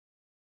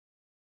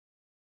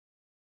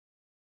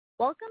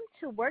Welcome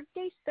to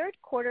Workday's third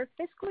quarter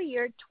fiscal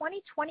year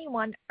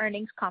 2021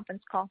 earnings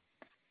conference call.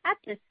 At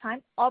this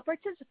time, all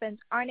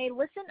participants are in a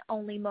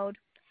listen-only mode.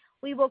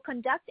 We will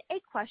conduct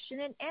a question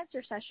and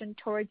answer session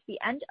towards the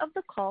end of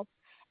the call.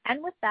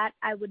 And with that,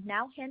 I would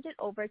now hand it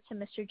over to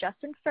Mr.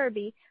 Justin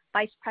Furby,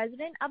 Vice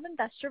President of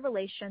Investor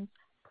Relations.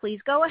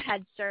 Please go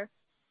ahead, sir.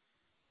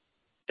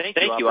 Thank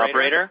you,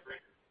 operator.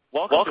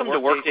 Welcome to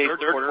Workday's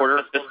third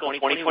quarter fiscal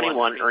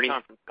 2021 earnings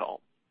conference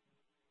call.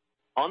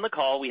 On the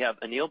call, we have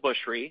Aneel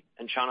Bhusri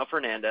and Chano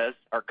Fernandez,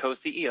 our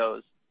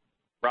co-CEOs,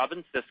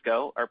 Robynne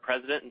Sisco, our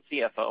President and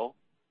CFO,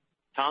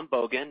 Tom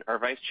Bogan, our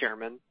Vice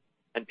Chairman,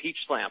 and Pete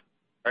Schlampp,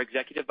 our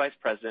Executive Vice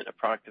President of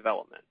Product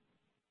Development.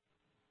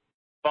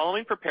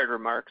 Following prepared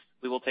remarks,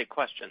 we will take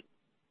questions.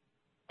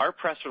 Our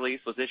press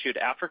release was issued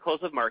after close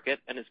of market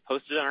and is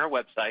posted on our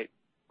website,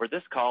 where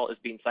this call is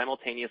being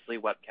simultaneously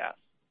webcast.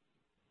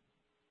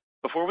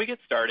 Before we get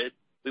started,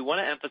 we want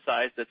to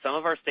emphasize that some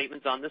of our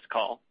statements on this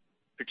call,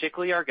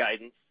 particularly our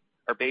guidance,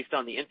 are based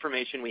on the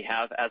information we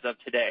have as of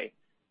today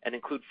and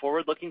include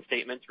forward-looking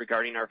statements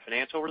regarding our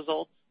financial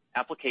results,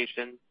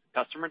 applications,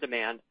 customer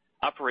demand,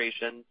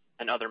 operations,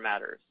 and other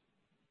matters.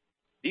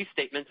 These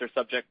statements are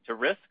subject to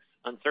risks,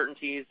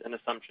 uncertainties, and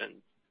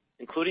assumptions,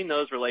 including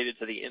those related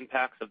to the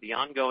impacts of the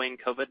ongoing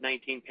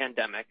COVID-19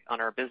 pandemic on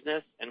our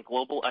business and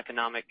global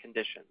economic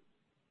conditions.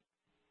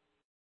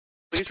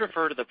 Please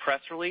refer to the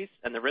press release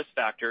and the risk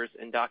factors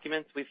in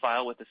documents we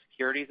file with the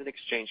Securities and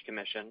Exchange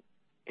Commission,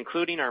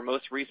 including our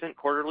most recent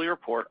quarterly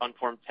report on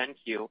Form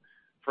 10-Q,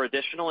 for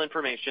additional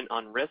information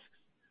on risks,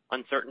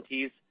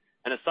 uncertainties,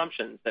 and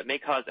assumptions that may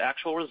cause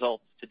actual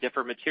results to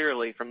differ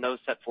materially from those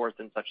set forth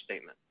in such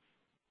statements.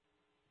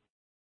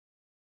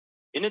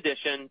 In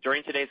addition,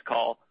 during today's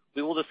call,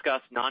 we will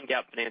discuss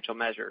non-GAAP financial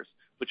measures,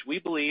 which we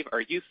believe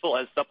are useful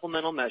as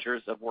supplemental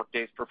measures of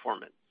Workday's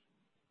performance.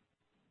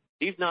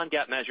 These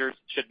non-GAAP measures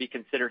should be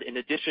considered in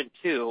addition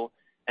to,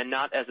 and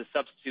not as a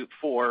substitute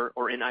for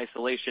or in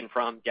isolation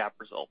from, GAAP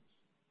results.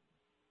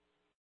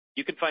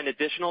 You can find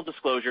additional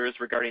disclosures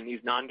regarding these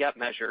non-GAAP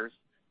measures,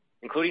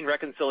 including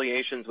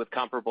reconciliations with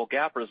comparable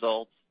GAAP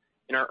results,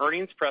 in our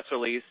earnings press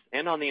release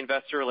and on the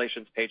investor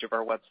relations page of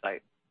our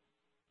website.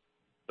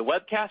 The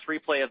webcast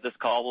replay of this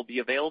call will be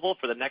available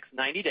for the next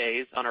 90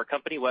 days on our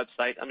company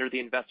website under the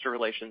investor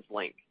relations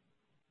link.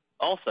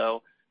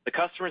 Also, the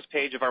customers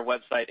page of our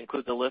website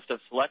includes a list of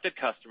selected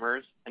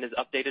customers and is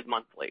updated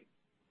monthly.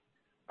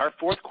 Our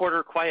fourth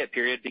quarter quiet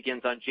period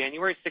begins on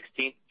January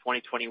 16th,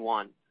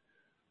 2021.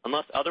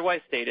 Unless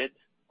otherwise stated,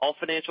 all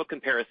financial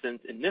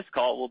comparisons in this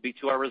call will be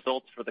to our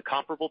results for the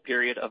comparable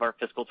period of our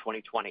fiscal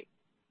 2020.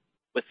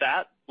 With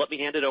that, let me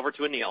hand it over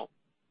to Aneel.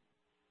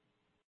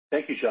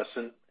 Thank you,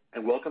 Justin,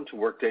 and welcome to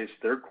Workday's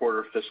third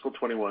quarter fiscal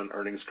 21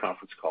 earnings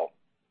conference call.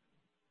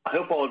 I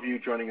hope all of you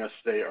joining us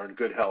today are in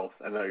good health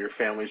and that your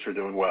families are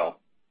doing well.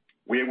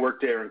 We at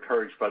Workday are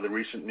encouraged by the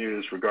recent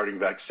news regarding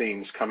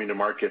vaccines coming to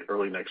market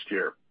early next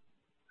year.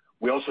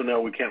 We also know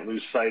we can't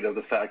lose sight of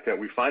the fact that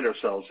we find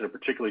ourselves in a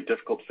particularly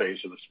difficult phase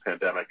of this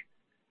pandemic,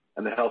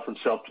 and the health and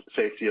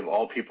safety of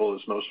all people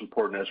is most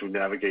important as we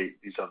navigate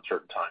these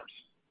uncertain times.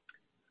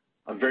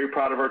 I'm very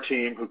proud of our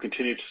team who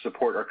continue to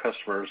support our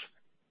customers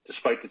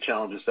despite the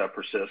challenges that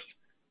persist,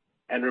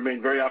 and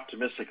remain very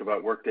optimistic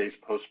about Workday's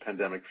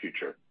post-pandemic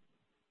future.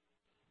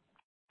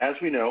 As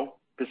we know,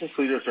 business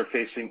leaders are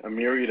facing a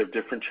myriad of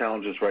different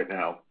challenges right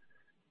now.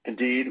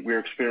 Indeed, we are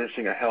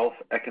experiencing a health,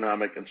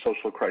 economic, and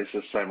social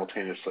crisis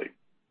simultaneously.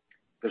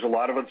 There's a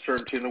lot of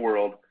uncertainty in the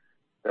world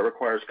that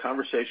requires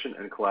conversation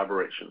and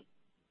collaboration.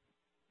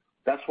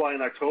 That's why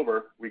in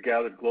October, we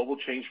gathered global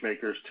change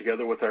makers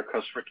together with our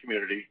customer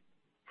community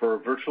for a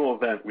virtual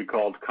event we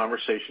called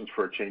Conversations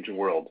for a Changing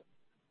World.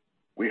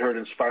 We heard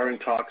inspiring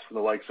talks from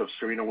the likes of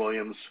Serena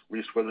Williams,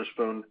 Reese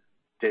Witherspoon,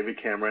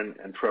 David Cameron,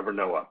 and Trevor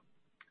Noah.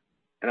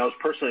 And I was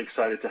personally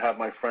excited to have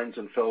my friends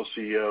and fellow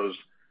CEOs,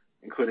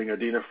 including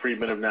Adena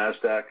Friedman of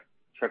NASDAQ,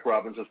 Chuck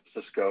Robbins of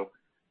Cisco,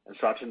 and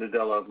Satya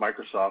Nadella of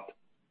Microsoft,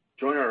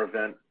 join our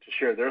event to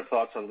share their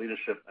thoughts on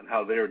leadership and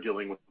how they are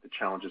dealing with the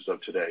challenges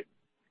of today.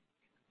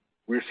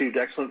 We received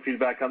excellent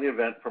feedback on the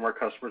event from our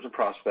customers and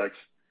prospects,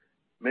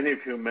 many of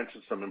whom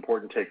mentioned some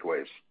important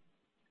takeaways.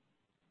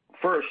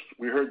 First,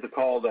 we heard the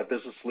call that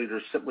business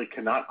leaders simply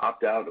cannot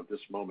opt out of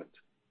this moment.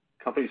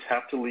 Companies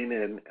have to lean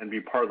in and be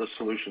part of the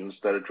solutions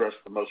that address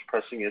the most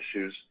pressing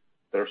issues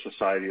that our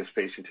society is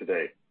facing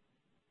today.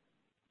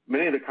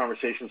 Many of the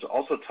conversations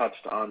also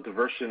touched on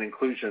diversity and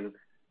inclusion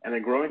and a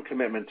growing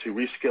commitment to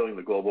reskilling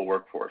the global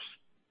workforce.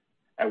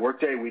 At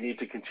Workday, we need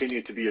to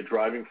continue to be a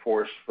driving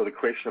force for the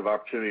creation of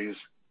opportunities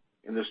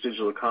in this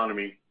digital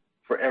economy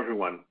for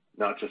everyone,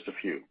 not just a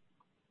few.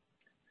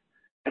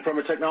 And from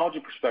a technology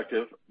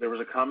perspective, there was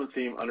a common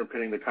theme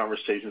underpinning the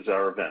conversations at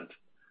our event,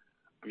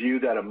 a view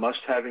that a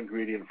must-have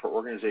ingredient for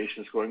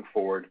organizations going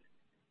forward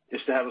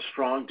is to have a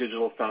strong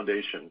digital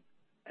foundation,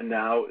 and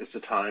now is the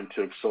time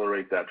to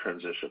accelerate that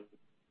transition.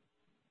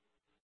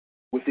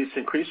 With this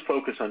increased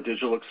focus on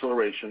digital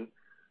acceleration,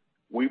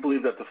 we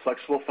believe that the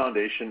flexible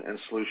foundation and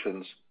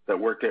solutions that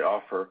Workday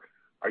offer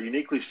are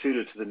uniquely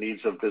suited to the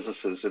needs of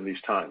businesses in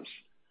these times.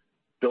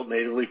 built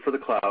natively for the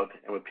cloud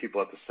and with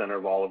people at the center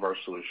of all of our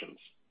solutions.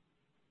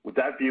 With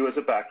that view as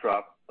a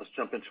backdrop, let's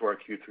jump into our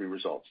Q3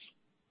 results.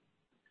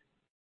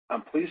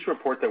 I'm pleased to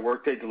report that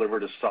Workday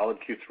delivered a solid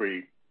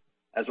Q3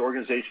 as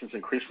organizations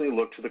increasingly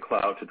look to the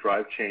cloud to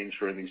drive change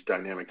during these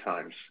dynamic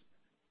times.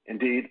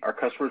 Indeed, our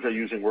customers are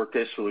using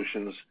Workday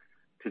solutions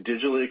to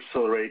digitally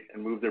accelerate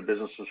and move their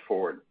businesses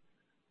forward,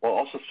 while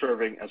also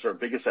serving as our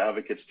biggest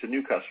advocates to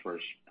new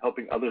customers,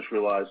 helping others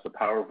realize the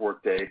power of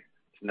Workday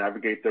to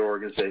navigate their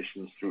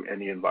organizations through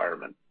any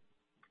environment.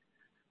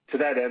 To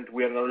that end,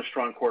 we had another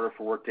strong quarter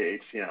for Workday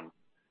HCM,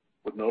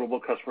 with notable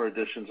customer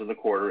additions in the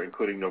quarter,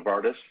 including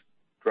Novartis,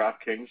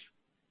 DraftKings,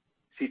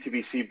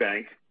 CTBC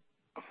Bank,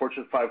 a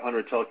Fortune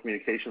 500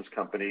 telecommunications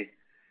company,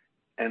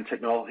 and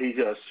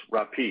Tecnologías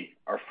Rappi,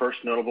 our first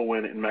notable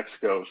win in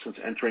Mexico since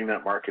entering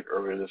that market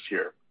earlier this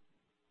year.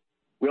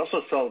 We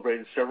also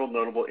celebrated several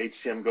notable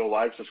HCM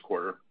go-lives this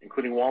quarter,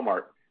 including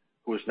Walmart,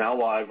 who is now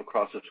live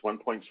across its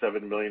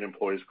 1.7 million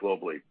employees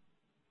globally,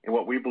 in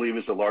what we believe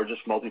is the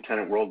largest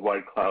multi-tenant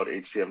worldwide cloud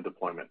HCM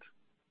deployment.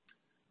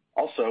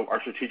 Also, our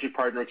strategic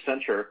partner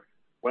Accenture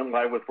went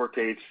live with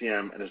Workday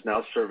HCM and is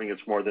now serving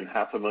its more than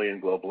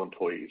 500,000 global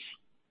employees.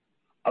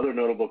 Other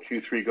notable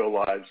Q3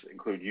 go-lives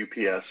include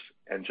UPS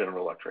and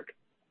General Electric.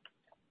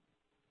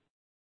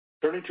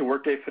 Turning to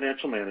Workday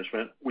Financial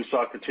Management, we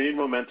saw continued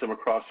momentum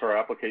across our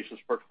applications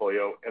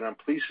portfolio, and I'm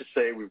pleased to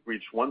say we've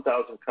reached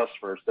 1,000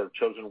 customers that have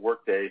chosen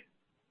Workday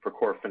for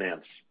core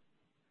finance.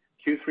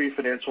 Q3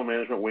 financial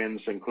management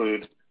wins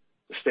include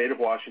the State of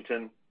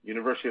Washington,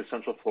 University of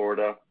Central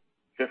Florida,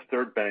 Fifth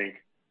Third Bank,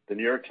 the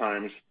New York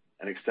Times,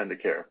 and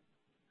Extendicare.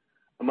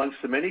 Amongst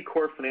the many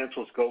core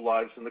financials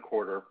go-lives in the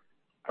quarter,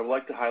 I would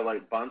like to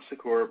highlight Bon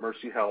Secours,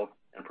 Mercy Health,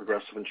 and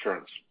Progressive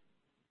Insurance.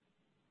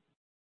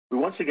 We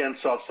once again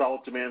saw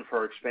solid demand for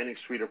our expanding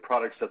suite of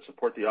products that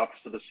support the Office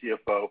of the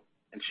CFO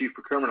and Chief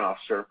Procurement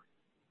Officer,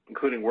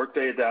 including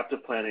Workday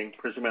Adaptive Planning,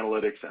 Prism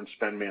Analytics, and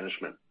Spend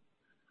Management.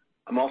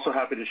 I'm also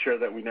happy to share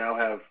that we now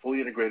have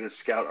fully integrated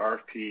Scout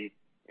RFP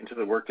into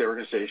the Workday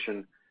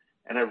organization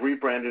and have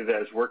rebranded it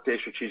as Workday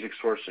Strategic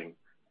Sourcing,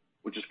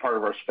 which is part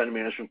of our Spend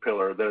Management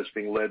pillar that is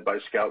being led by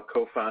Scout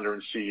co-founder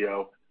and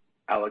CEO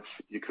Alex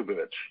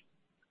Yakubovich.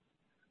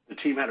 The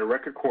team had a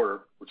record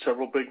quarter with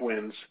several big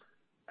wins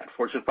at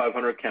Fortune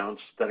 500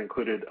 accounts that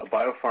included a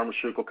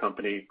biopharmaceutical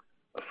company,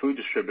 a food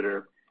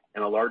distributor,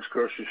 and a large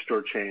grocery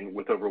store chain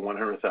with over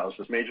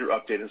 100,000. Major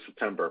update in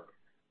September,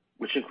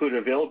 which included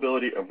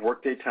availability of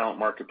Workday Talent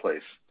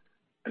Marketplace,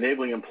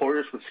 enabling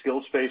employers with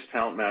skills-based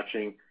talent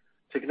matching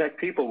to connect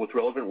people with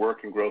relevant work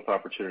and growth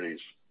opportunities.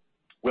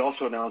 We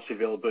also announced the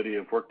availability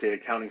of Workday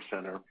Accounting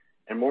Center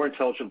and more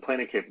intelligent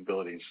planning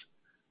capabilities,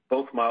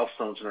 both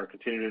milestones in our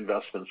continued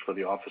investments for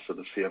the Office of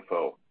the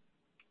CFO.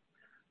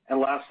 And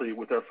lastly,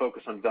 with our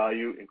focus on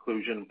value,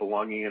 inclusion,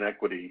 belonging, and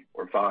equity,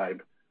 or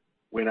VIBE,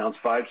 we announced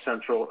VIBE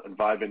Central and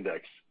VIBE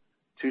Index,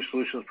 two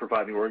solutions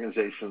providing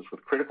organizations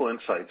with critical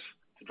insights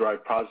to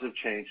drive positive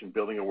change in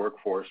building a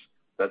workforce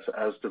that's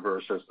as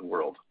diverse as the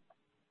world.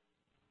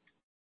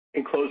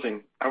 In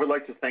closing, I would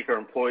like to thank our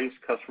employees,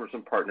 customers,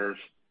 and partners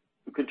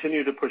who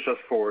continue to push us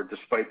forward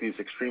despite these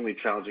extremely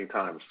challenging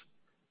times.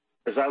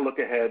 As I look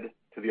ahead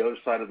to the other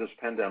side of this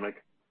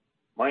pandemic,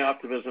 my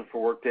optimism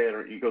for Workday and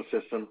our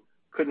ecosystem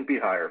couldn't be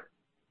higher.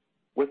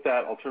 With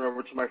that, I'll turn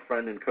over to my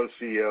friend and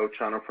co-CEO,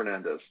 Chano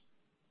Fernandez.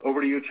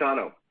 Over to you,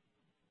 Chano.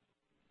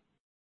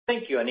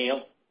 Thank you,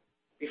 Aneel.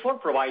 Before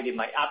providing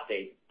my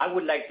update, I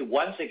would like to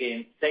once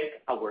again thank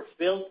our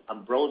field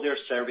and broader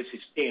services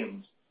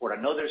teams for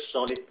another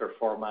solid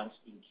performance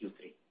in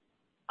Q3.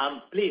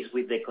 I'm pleased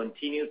with the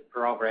continued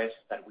progress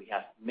that we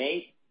have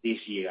made this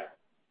year,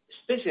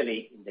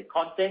 especially in the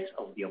context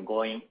of the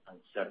ongoing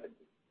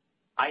uncertainty.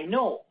 I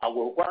know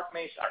our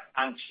workmates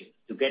are anxious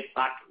to get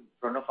back in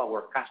front of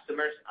our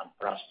customers and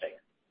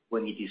prospects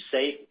when it is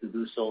safe to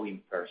do so in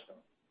person.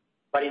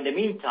 But in the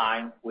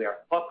meantime, we are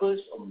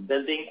focused on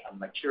building a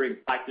maturing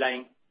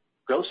pipeline,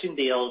 closing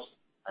deals,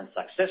 and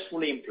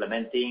successfully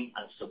implementing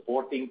and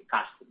supporting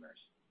customers,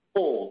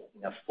 all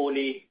in a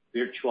fully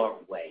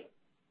virtual way.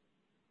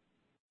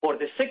 For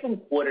the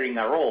second quarter in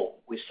a row,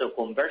 we saw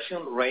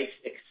conversion rates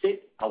exceed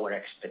our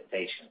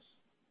expectations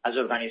as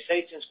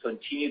organizations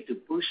continue to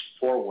push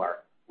forward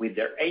with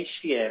their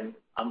HCM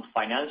and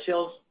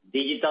financials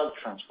digital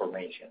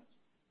transformations.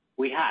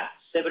 We had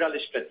several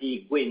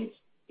strategic wins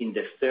in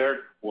the third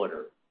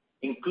quarter,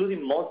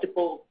 including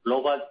multiple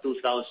Global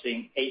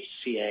 2000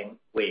 HCM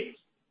wins,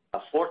 a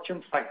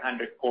Fortune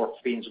 500 core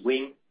fins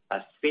win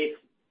at Fifth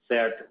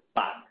Third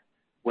Bank,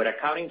 where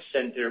Accounting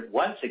Center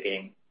once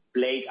again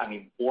played an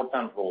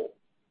important role,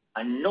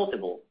 and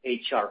notable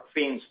HR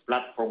fins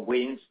platform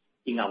wins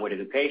in our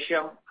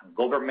education and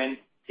government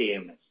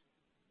teams.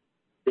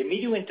 The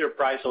medium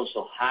enterprise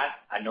also had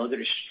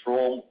another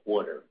strong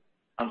quarter,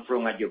 and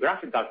from a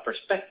geographical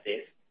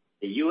perspective,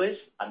 the U.S.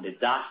 and the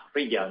DACH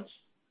regions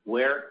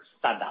were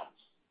standouts.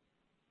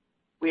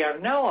 We are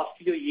now a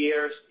few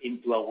years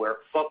into our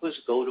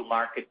focused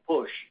go-to-market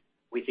push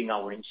within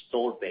our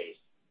installed base.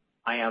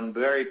 I am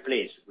very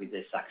pleased with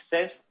the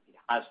success it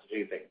has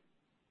driven.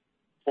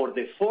 For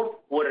the fourth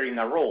quarter in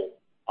a row,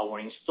 our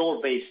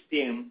installed base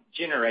team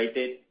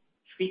generated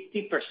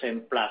 50%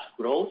 plus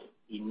growth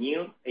in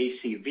new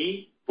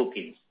ACV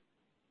bookings,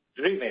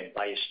 driven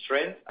by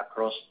strength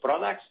across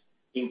products,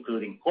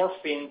 including core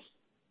FINS,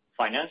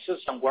 financials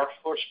and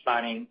workforce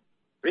planning,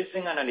 risk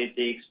and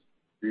analytics,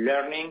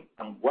 learning,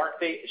 and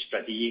Workday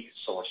strategic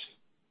sourcing.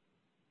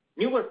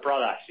 Newer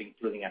products,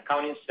 including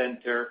Accounting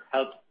Center,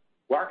 Help,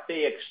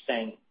 Workday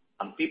Extend,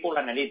 and People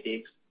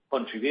Analytics,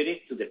 contributed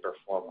to the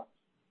performance.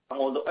 And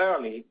although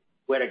early,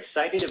 we're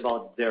excited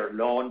about their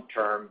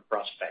long-term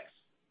prospects.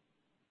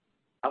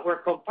 Our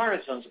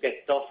comparisons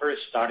get tougher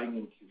starting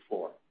in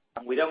Q4,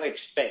 and we don't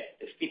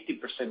expect the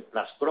 50%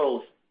 plus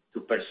growth to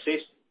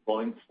persist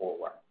going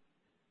forward.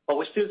 But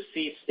we still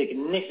see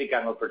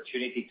significant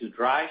opportunity to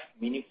drive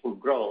meaningful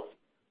growth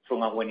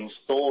from our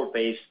installed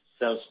base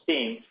sales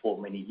team for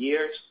many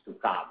years to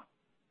come.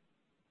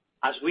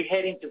 As we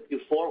head into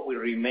Q4, we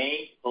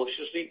remain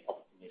cautiously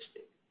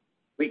optimistic.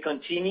 We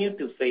continue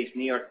to face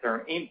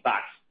near-term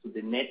impacts to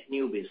the net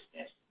new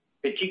business,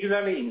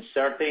 particularly in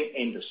certain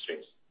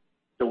industries.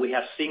 So we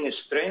have seen a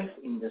strength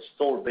in the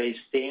installed base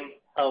team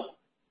help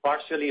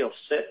partially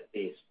offset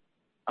this,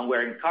 and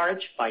we're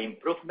encouraged by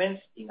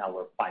improvements in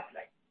our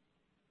pipeline.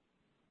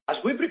 As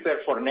we prepare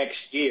for next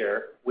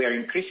year, we are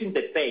increasing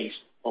the pace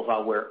of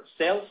our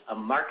sales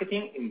and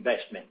marketing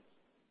investments.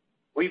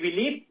 We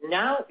believe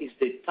now is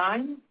the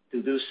time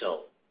to do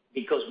so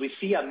because we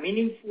see a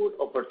meaningful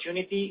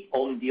opportunity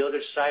on the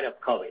other side of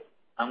COVID,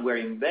 and we're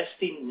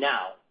investing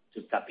now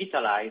to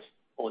capitalize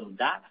on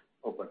that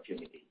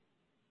opportunity.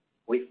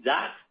 With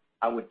that,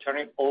 I will turn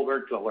it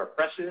over to our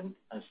President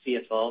and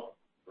CFO,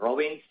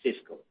 Robynne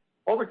Sisco.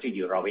 Over to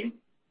you, Robynne.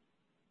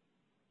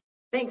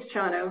 Thanks,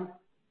 Chano.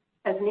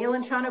 As Neil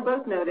and Chano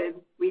both noted,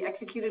 we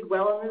executed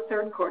well in the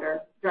third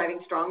quarter, driving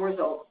strong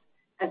results,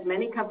 as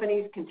many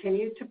companies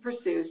continued to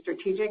pursue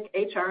strategic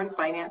HR and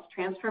finance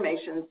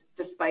transformations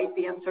despite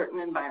the uncertain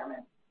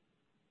environment.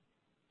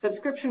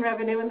 Subscription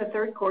revenue in the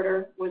third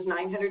quarter was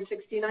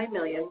 $969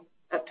 million,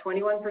 up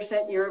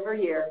 21% year over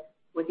year,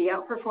 with the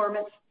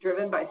outperformance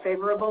driven by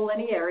favorable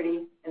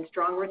linearity and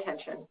strong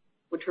retention,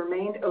 which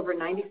remained over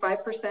 95%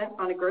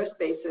 on a gross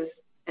basis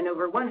and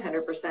over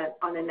 100%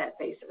 on a net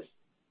basis.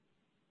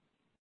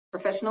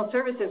 Professional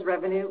services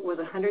revenue was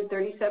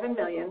 $137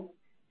 million,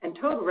 and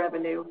total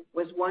revenue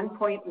was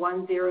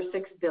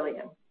 $1.106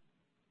 billion.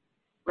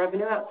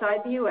 Revenue outside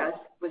the U.S.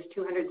 was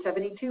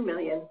 $272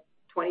 million,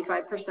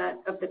 25%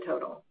 of the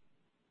total.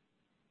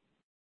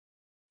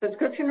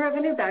 Subscription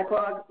revenue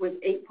backlog was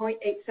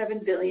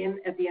 $8.87 billion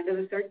at the end of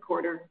the third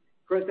quarter,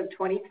 growth of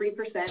 23%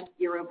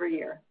 year over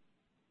year.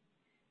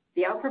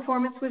 The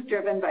outperformance was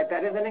driven by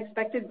better than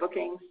expected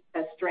bookings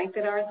as strength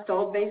in our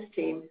installed base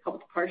team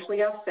helped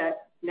partially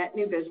offset net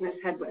new business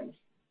headwinds.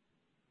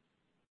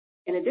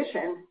 In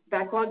addition,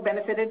 backlog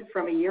benefited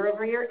from a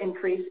year-over-year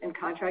increase in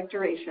contract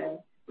duration,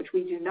 which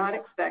we do not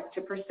expect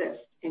to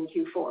persist in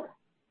Q4.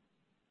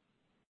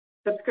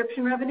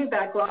 Subscription revenue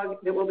backlog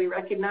that will be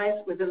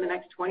recognized within the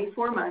next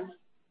 24 months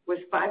was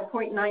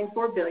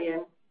 $5.94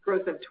 billion,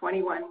 growth of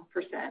 21%.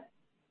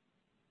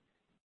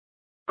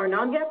 Our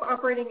non-GAAP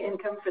operating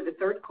income for the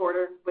third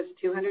quarter was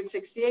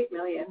 $268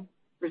 million,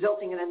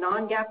 resulting in a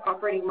non-GAAP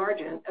operating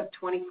margin of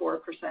 24%.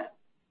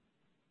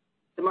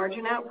 The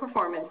margin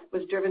outperformance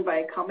was driven by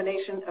a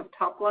combination of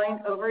top-line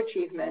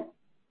overachievement,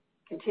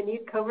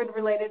 continued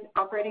COVID-related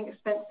operating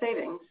expense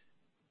savings,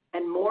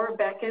 and more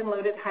back-end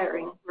loaded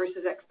hiring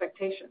versus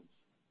expectations.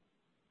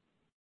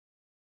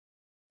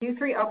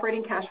 Q3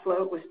 operating cash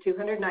flow was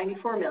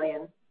 $294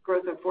 million,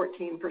 growth of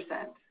 14%.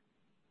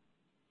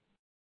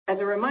 As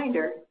a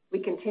reminder, we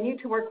continue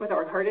to work with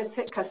our hardest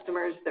hit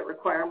customers that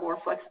require more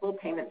flexible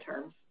payment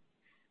terms,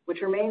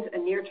 which remains a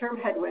near-term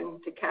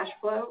headwind to cash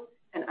flow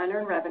and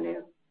unearned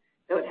revenue,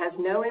 though it has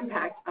no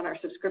impact on our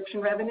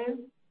subscription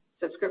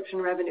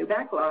revenue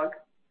backlog,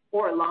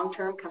 or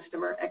long-term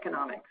customer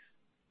economics.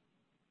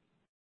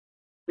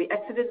 We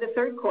exited the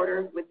third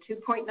quarter with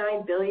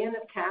 $2.9 billion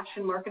of cash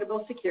and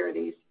marketable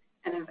securities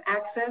and have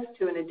access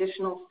to an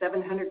additional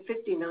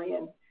 $750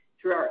 million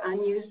through our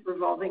unused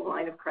revolving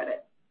line of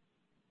credit.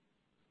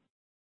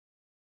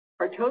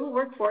 Our total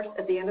workforce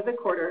at the end of the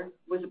quarter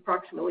was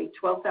approximately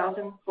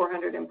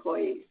 12,400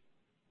 employees.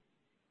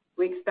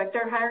 We expect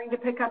our hiring to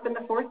pick up in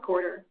the fourth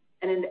quarter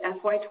and into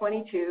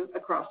FY22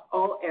 across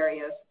all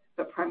areas,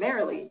 but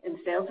primarily in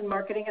sales and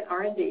marketing and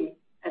R&D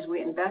as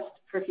we invest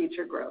for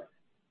future growth.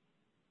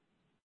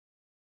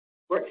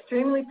 We're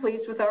extremely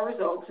pleased with our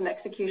results and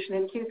execution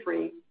in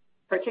Q3,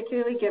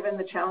 particularly given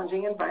the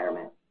challenging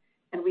environment,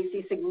 and we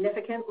see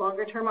significant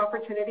longer-term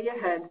opportunity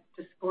ahead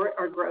to support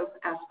our growth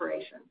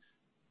aspirations.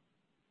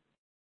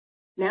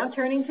 Now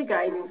turning to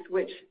guidance,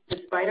 which,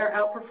 despite our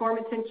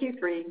outperformance in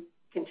Q3,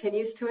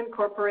 continues to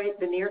incorporate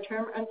the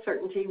near-term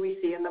uncertainty we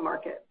see in the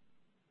market.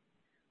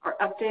 Our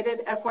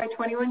updated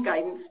FY21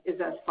 guidance is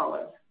as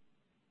follows.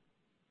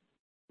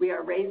 We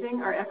are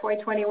raising our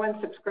FY21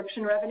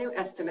 subscription revenue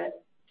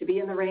estimate to be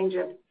in the range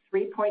of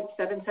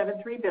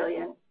 $3.773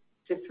 billion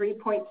to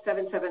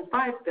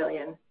 $3.775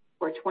 billion,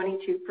 or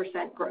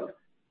 22% growth.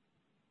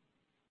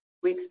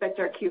 We expect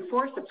our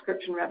Q4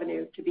 subscription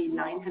revenue to be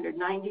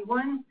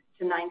 $991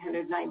 to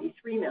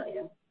 $993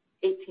 million,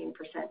 18%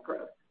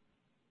 growth.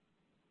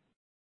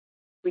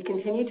 We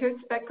continue to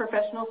expect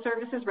professional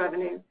services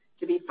revenue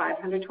to be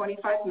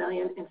 $525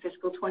 million in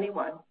fiscal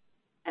 21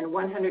 and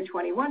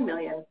 $121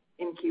 million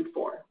in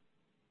Q4.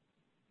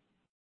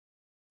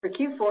 For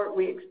Q4,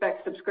 we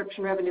expect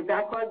subscription revenue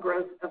backlog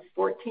growth of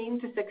 14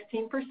 to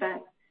 16%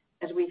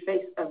 as we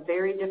face a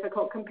very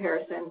difficult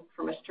comparison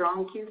from a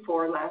strong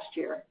Q4 last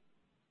year.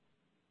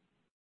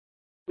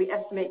 We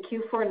estimate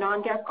Q4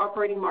 non-GAAP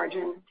operating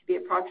margin to be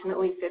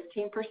approximately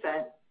 15%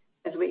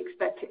 as we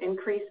expect to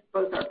increase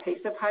both our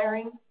pace of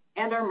hiring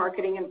and our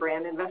marketing and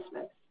brand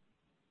investments.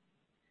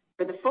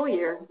 For the full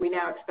year, we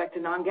now expect a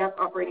non-GAAP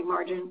operating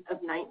margin of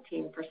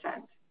 19%.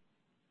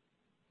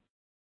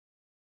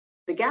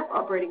 The GAAP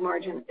operating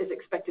margin is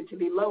expected to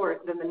be lower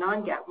than the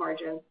non-GAAP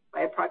margin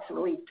by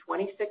approximately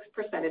 26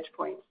 percentage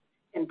points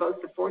in both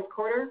the fourth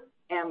quarter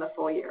and the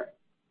full year.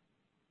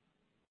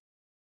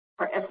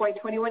 Our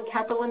FY21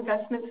 capital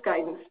investments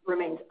guidance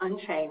remains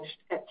unchanged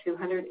at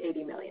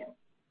 $280 million.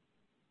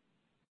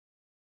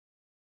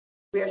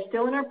 We are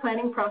still in our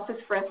planning process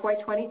for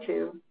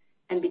FY22,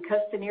 and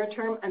because the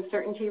near-term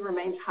uncertainty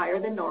remains higher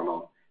than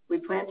normal, we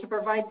plan to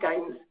provide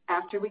guidance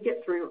after we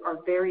get through our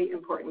very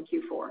important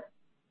Q4.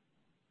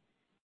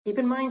 Keep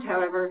in mind,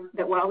 however,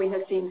 that while we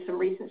have seen some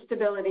recent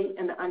stability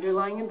in the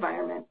underlying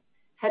environment,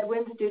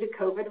 headwinds due to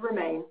COVID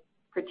remain,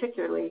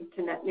 particularly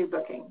to net new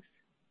bookings.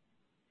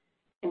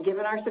 And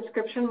given our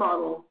subscription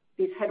model,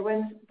 these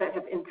headwinds that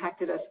have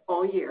impacted us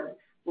all year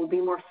will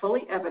be more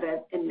fully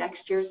evident in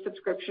next year's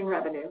subscription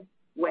revenue,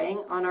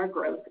 weighing on our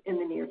growth in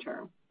the near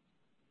term.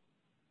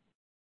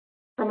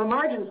 From a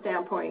margin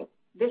standpoint,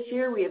 this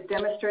year we have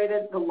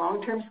demonstrated the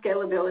long-term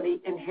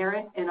scalability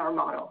inherent in our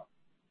model.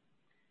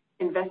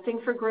 Investing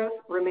for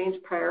growth remains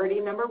priority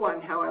number one,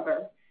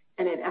 however,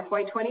 and in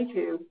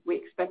FY22, we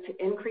expect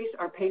to increase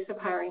our pace of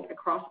hiring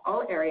across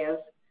all areas,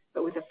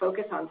 but with a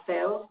focus on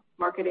sales,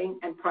 marketing,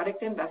 and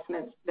product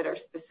investments that are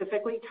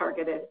specifically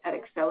targeted at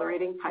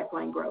accelerating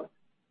pipeline growth.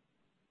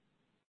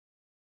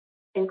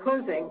 In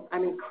closing,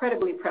 I'm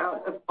incredibly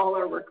proud of all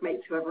our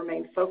workmates who have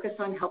remained focused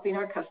on helping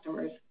our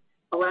customers,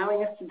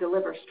 allowing us to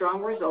deliver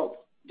strong results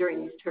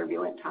during these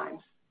turbulent times.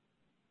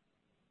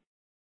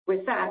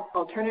 With that,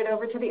 I'll turn it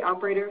over to the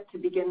operator to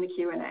begin the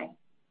Q&A.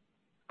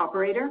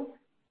 Operator?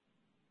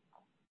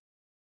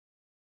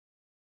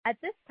 At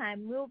this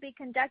time, we will be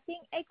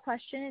conducting a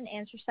question and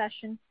answer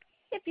session.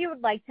 If you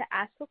would like to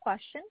ask a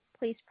question,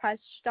 please press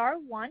star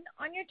 1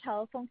 on your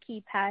telephone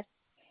keypad.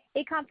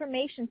 A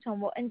confirmation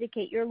tone will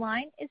indicate your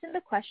line is in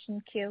the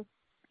question queue.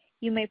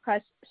 You may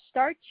press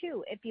star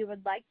 2 if you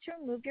would like to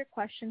remove your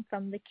question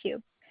from the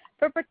queue.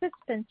 For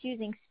participants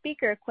using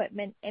speaker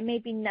equipment, it may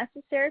be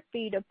necessary for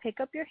you to pick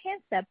up your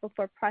handset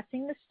before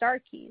pressing the star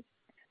keys.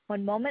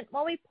 One moment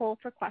while we poll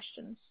for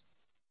questions.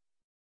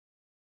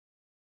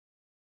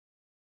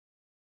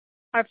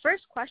 Our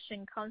first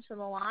question comes from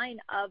the line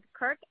of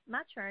Kirk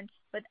Materne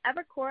with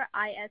Evercore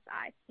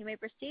ISI. You may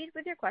proceed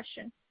with your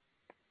question.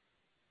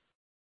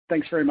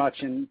 Thanks very much,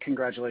 and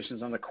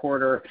congratulations on the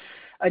quarter.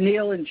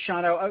 Aneel and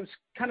Chano, I was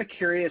kind of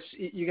curious.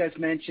 You guys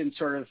mentioned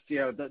sort of,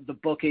 the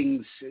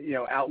bookings,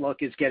 outlook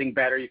is getting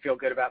better. You feel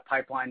good about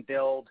pipeline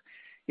build.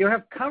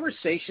 Have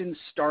conversations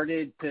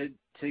started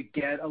to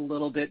get a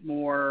little bit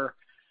more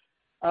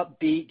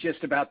upbeat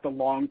just about the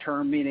long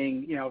term,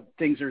 meaning,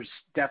 things are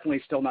definitely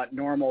still not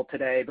normal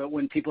today, but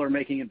when people are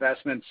making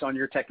investments on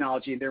your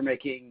technology, they're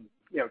making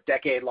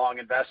decade-long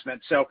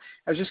investments. So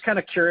I was just kind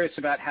of curious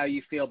about how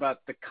you feel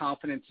about the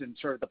confidence in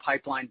sort of the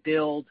pipeline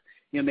build,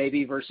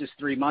 maybe versus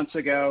 3 months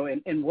ago,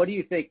 and what do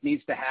you think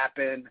needs to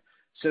happen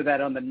so that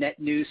on the net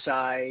new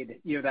side,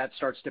 that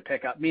starts to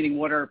pick up? Meaning,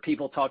 what are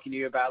people talking to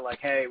you about?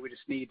 Like, hey, we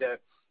just need to,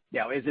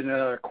 is it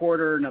another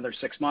quarter, another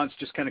 6 months?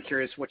 Just kind of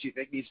curious what you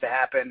think needs to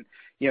happen,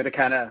 to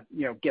kind of,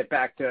 get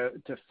back to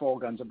full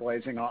guns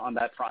a-blazing on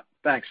that front.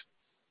 Thanks.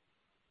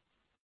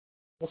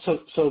 Well,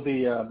 so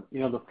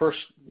the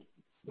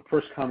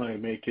first comment I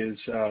make is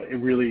it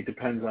really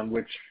depends on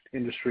which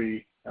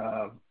industry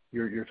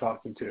you're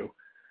talking to.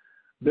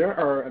 There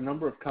are a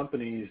number of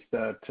companies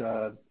that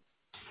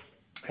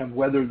have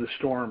weathered the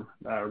storm,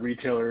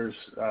 retailers,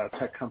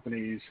 tech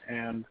companies,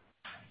 and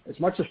as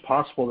much as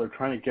possible, they're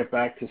trying to get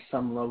back to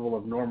some level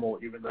of normal,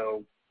 even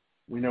though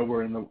we know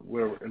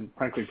we're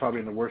frankly probably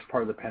in the worst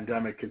part of the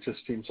pandemic. It just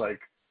seems like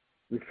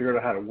we figured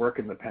out how to work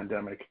in the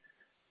pandemic.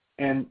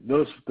 And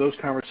those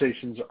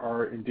conversations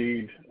are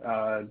indeed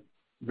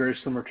very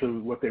similar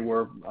to what they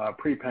were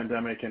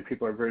pre-pandemic, and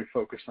people are very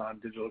focused on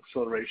digital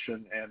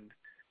acceleration and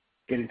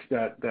getting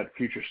to that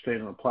future state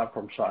on the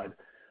platform side.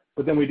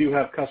 But then we do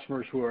have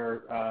customers who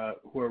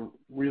are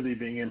really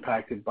being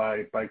impacted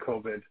by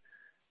COVID,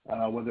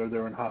 whether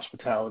they're in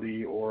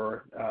hospitality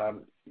or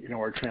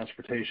or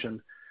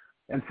transportation,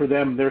 and for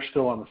them, they're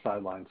still on the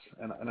sidelines.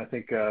 And I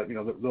think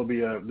there'll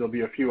be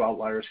a few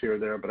outliers here or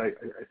there, but I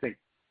think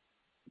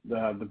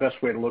the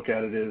best way to look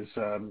at it is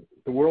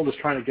the world is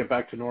trying to get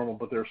back to normal,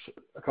 but there's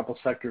a couple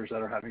sectors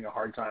that are having a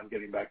hard time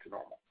getting back to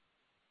normal.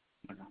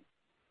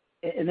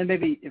 And then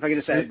maybe if I could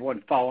just add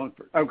one follow-on.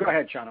 Oh, go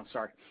ahead, Chano.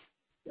 Sorry.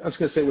 I was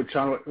going to say, would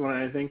Chano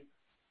want anything?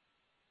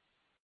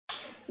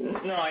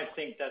 No, I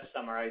think that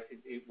summarized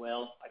it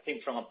well. I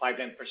think from a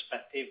pipeline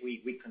perspective,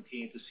 we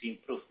continue to see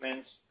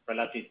improvements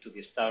relative to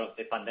the start of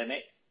the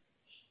pandemic.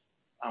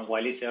 And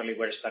while it's early,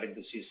 we're starting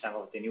to see some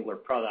of the newer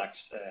products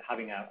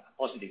having a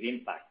positive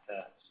impact.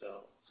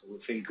 So we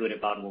feel good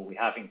about what we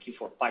have in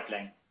Q4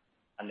 pipeline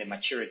and the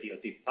maturity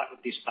of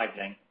this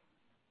pipeline.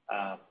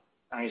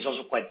 And it's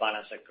also quite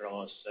balanced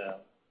across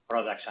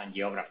products and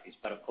geographies.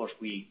 But of course,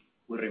 we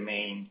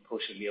remain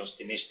cautiously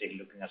optimistic,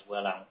 looking as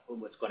well at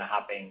what's going to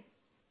happen,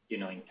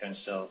 in terms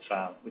of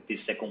with this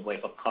second wave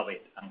of COVID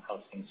and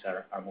how things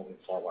are moving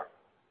forward.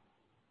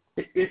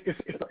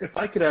 If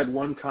I could add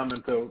one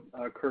comment though,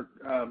 Kurt,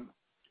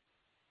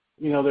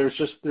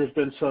 there's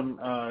been some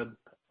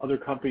other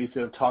companies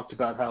that have talked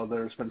about how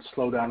there's been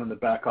slowdown in the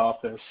back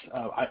office.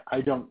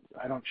 I don't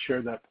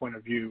share that point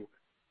of view.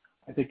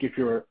 I think if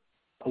you're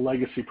a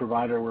legacy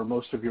provider where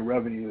most of your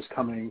revenue is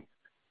coming,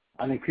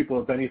 I think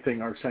people, if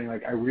anything, are saying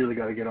like, I really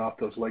got to get off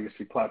those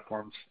legacy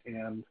platforms,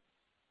 and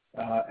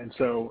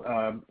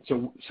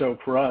so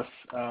for us,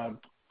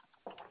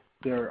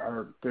 there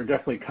are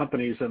definitely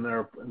companies and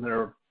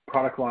their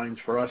product lines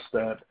for us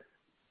that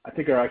I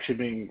think are actually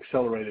being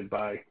accelerated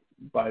by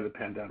the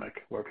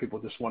pandemic, where people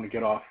just want to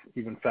get off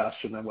even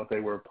faster than what they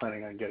were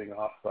planning on getting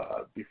off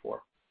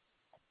before.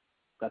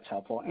 That's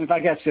helpful. And if I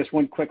guess just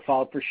one quick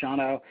follow-up for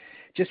Chano,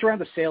 just around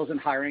the sales and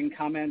hiring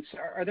comments,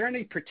 are there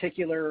any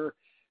particular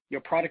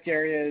product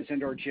areas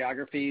and/or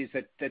geographies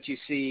that you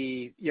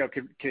see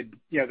could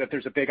that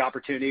there's a big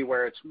opportunity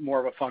where it's more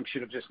of a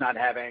function of just not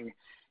having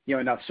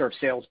enough sort of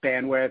sales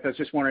bandwidth? I was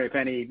just wondering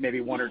if maybe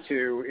one or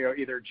two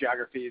either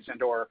geographies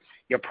and/or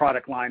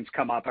product lines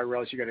come up. I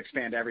realize you're going to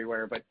expand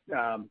everywhere, but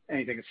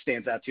anything that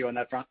stands out to you on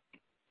that front?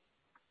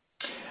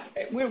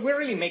 We're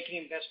really making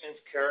investments,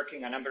 Kirk,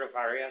 in a number of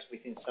areas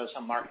within sales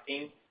and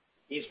marketing.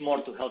 It's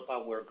more to help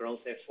our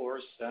growth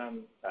efforts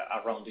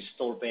around the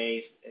store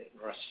base,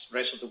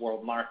 rest of the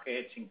world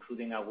markets,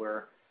 including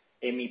our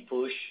ME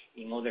push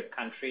in other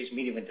countries,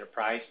 medium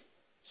enterprise,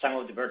 some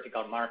of the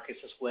vertical markets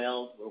as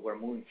well, where we're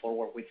moving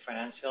forward with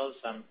financials,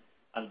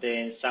 and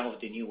then some of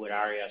the newer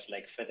areas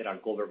like federal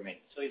government.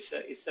 So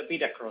it's a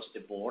bit across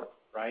the board,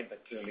 right?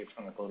 But clearly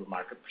from a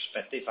go-to-market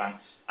perspective,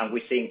 and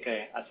we think,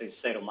 as I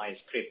said on my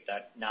script,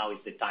 that now is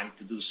the time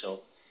to do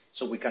so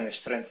we can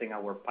strengthen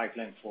our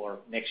pipeline for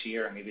next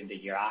year and even the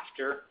year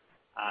after,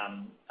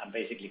 and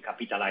basically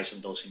capitalize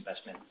on those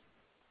investments.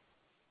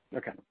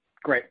 Okay,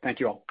 great. Thank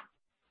you all.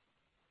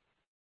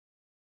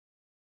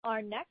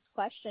 Our next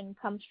question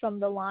comes from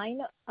the line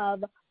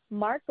of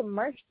Mark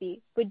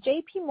Murphy with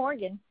J.P.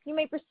 Morgan. You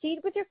may proceed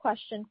with your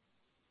question.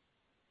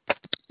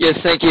 Yes,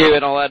 thank you,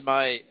 and I'll add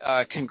my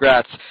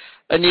congrats.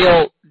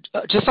 Aneel,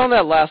 just on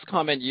that last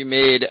comment you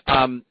made,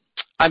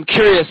 I'm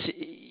curious,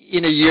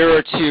 in a year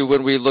or two,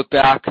 when we look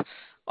back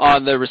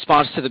on the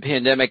response to the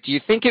pandemic, do you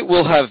think it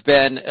will have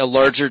been a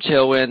larger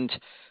tailwind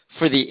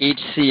for the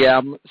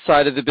HCM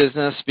side of the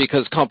business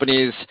because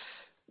companies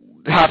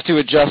have to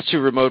adjust to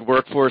remote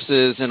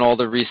workforces and all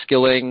the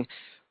reskilling?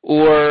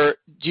 Or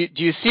do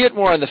you see it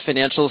more on the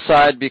financial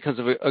side because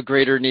of a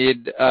greater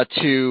need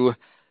to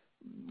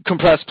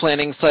compress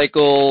planning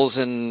cycles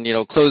and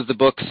close the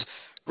books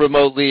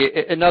remotely?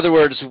 In other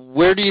words,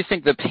 where do you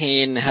think the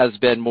pain has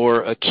been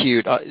more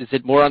acute? Is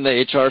it more on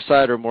the HR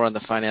side or more on the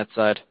finance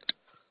side?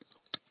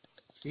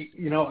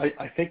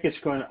 I think it's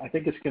going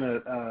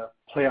to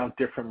play out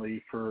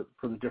differently for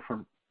the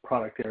different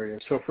product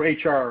areas. So for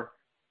HR,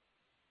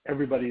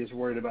 everybody is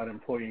worried about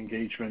employee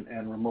engagement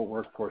and remote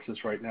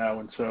workforces right now,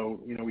 and so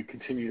we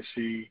continue to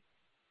see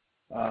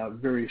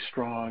very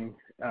strong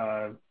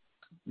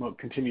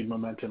continued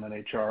momentum in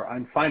HR.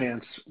 On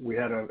finance, we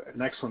had an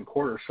excellent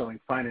quarter selling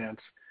finance,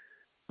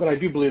 but I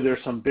do believe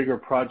there's some bigger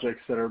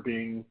projects that are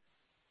being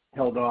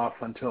held off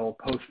until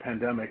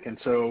post-pandemic, and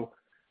so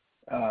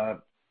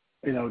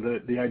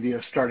the idea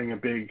of starting a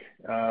big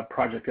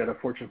project at a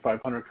Fortune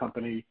 500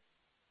 company,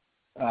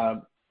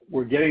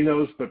 we're getting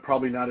those, but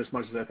probably not as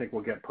much as I think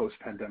we'll get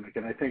post-pandemic.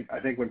 And I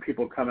think when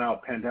people come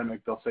out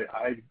pandemic, they'll say,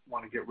 I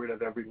want to get rid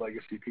of every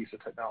legacy piece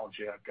of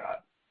technology I've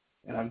got,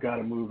 and I've got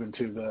to move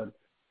into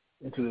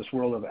this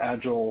world of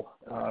agile,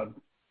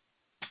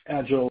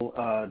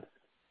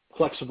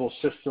 flexible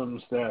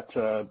systems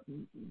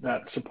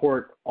that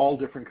support all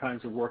different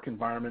kinds of work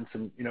environments.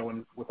 And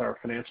with our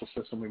financial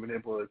system, we've been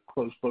able to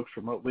close books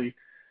remotely.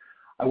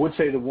 I would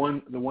say the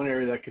one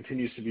area that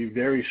continues to be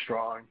very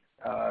strong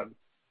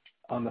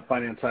on the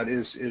finance side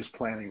is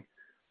planning,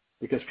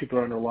 because people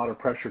are under a lot of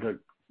pressure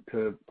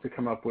to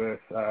come up with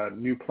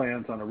new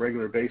plans on a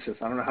regular basis.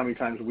 I don't know how many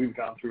times we've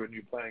gone through a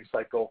new planning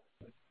cycle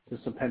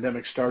since the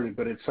pandemic started,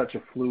 but it's such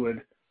a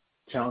fluid,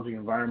 challenging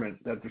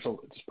environment that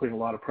it's putting a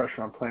lot of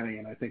pressure on planning,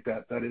 and I think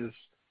that is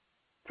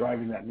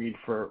driving that need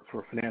for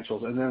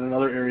financials. And then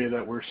another area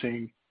that we're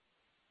seeing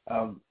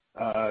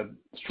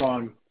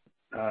strong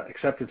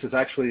acceptance is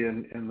actually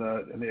in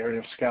the area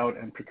of Scout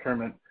and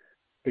procurement,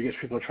 because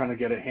people are trying to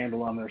get a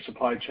handle on their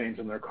supply chains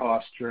and their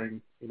costs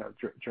during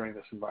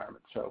this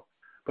environment. So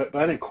But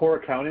I think core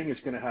accounting is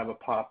going to have a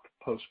pop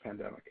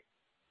post-pandemic.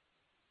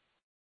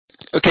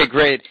 Okay,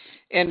 great.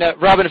 And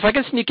Robin, if I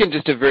can sneak in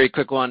just a very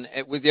quick one,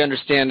 with the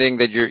understanding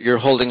that you're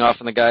holding off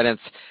on the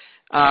guidance,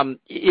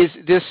 is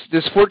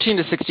this 14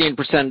 to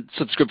 16%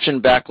 subscription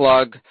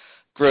backlog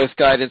growth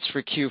guidance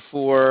for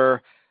Q4?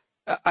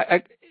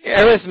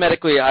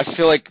 Arithmetically, I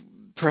feel like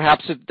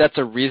perhaps that's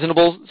a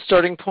reasonable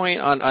starting point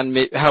on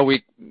how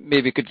we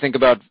maybe could think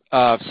about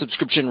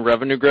subscription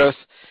revenue growth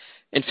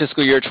in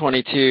fiscal year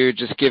 22,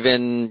 just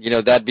given,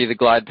 that'd be the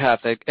glide path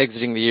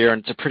exiting the year,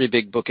 and it's a pretty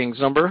big bookings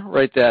number,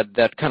 right?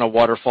 That kind of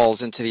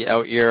waterfalls into the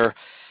out year.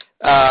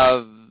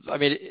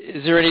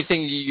 Is there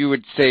anything you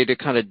would say to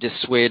kind of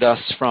dissuade us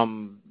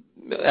from,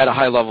 at a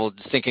high level,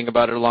 thinking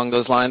about it along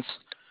those lines?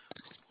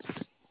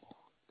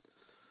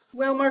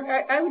 Well, Mark,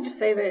 I would just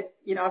say that,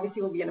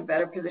 obviously we'll be in a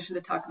better position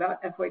to talk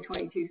about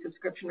FY22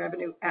 subscription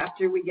revenue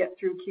after we get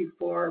through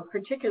Q4,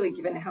 particularly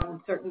given how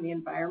uncertain the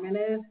environment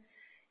is.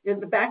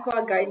 The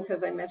backlog guidance, as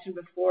I mentioned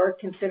before,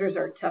 considers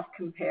our tough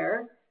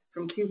compare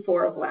from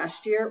Q4 of last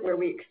year, where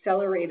we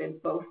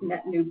accelerated both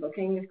net new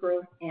bookings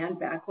growth and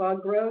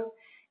backlog growth.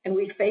 And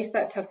we face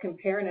that tough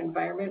compare in an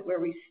environment where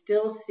we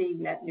still see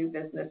net new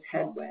business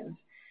headwinds.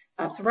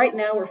 So right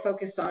now we're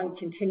focused on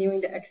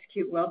continuing to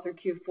execute well through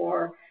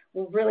Q4.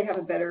 We'll really have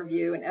a better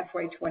view in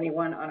FY21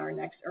 on our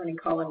next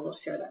earnings call, and we'll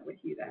share that with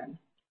you then.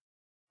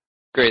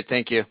 Great,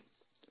 thank you.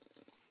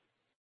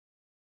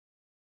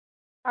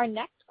 Our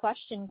next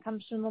question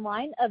comes from the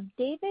line of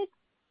David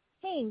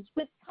Haynes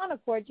with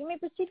Canaccord. You may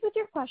proceed with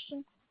your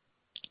question.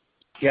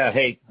 Yeah,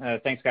 hey,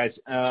 thanks, guys.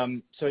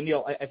 So,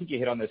 Aneel, I think you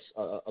hit on this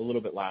a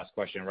little bit last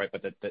question, right?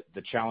 But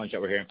the challenge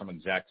that we're hearing from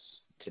execs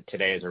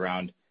today is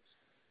around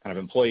kind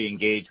of employee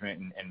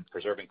engagement and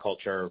preserving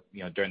culture,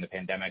 during the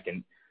pandemic.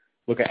 And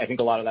look, I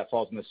think a lot of that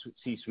falls in the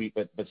C-suite,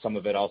 but some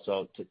of it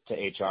also to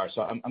HR.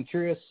 So I'm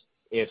curious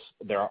if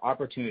there are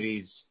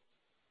opportunities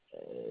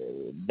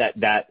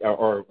that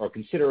or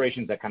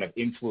considerations that kind of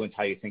influence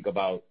how you think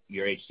about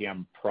your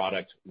HCM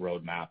product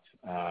roadmap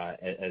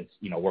as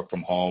work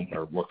from home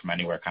or work from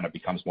anywhere kind of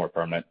becomes more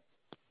permanent.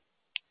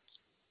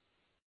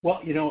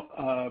 Well,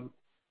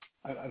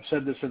 I've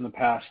said this in the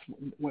past.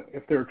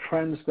 If there are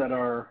trends that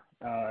are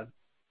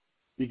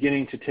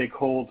beginning to take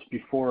hold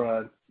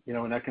before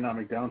an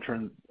economic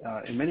downturn,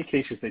 in many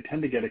cases they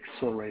tend to get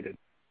accelerated.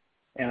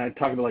 And I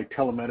talk about like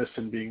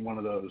telemedicine being one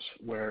of those,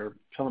 where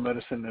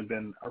telemedicine had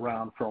been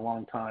around for a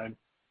long time.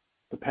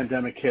 The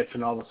pandemic hits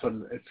and all of a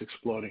sudden it's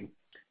exploding.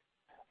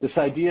 This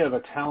idea of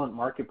a talent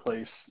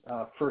marketplace,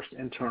 first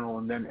internal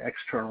and then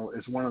external,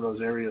 is one of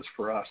those areas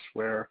for us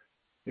where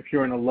if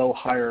you're in a low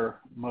hire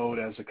mode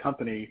as a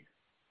company,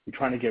 you're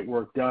trying to get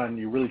work done,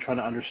 you're really trying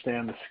to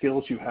understand the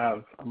skills you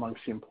have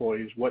amongst the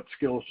employees, what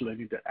skills do they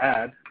need to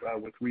add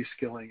with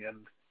reskilling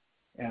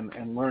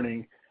and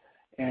learning,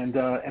 and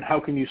how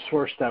can you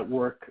source that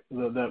work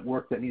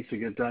that needs to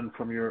get done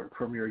from your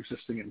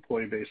existing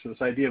employee base. So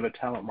this idea of a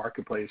talent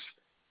marketplace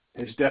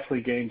has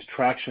definitely gained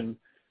traction,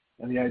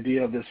 and the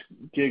idea of this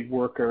gig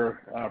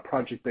worker,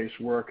 project-based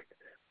work,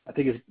 I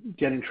think is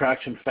getting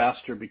traction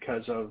faster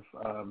because of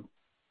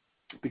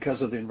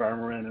the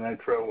environment we're in, and I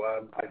throw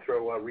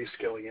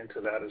reskilling into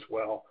that as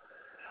well.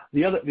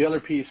 The other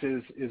piece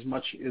is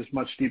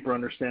much deeper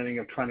understanding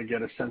of trying to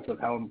get a sense of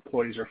how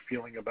employees are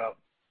feeling about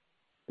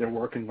their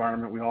work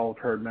environment. We all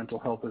have heard mental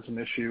health is an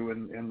issue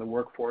in the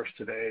workforce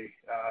today,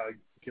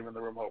 given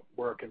the remote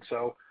work, and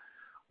so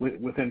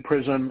within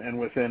Prism and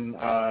within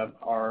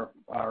our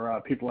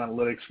people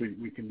analytics,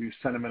 we can do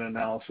sentiment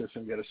analysis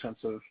and get a sense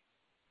of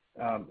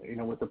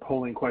with the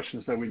polling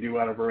questions that we do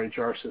out of our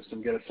HR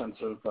system, get a sense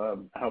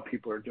of how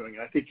people are doing.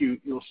 And I think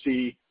you'll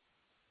see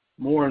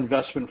more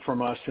investment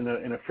from us in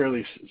a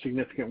fairly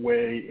significant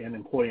way in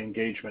employee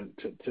engagement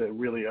to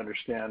really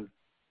understand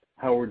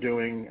how we're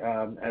doing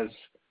as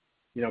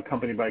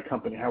company by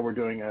company, how we're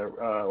doing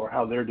or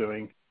how they're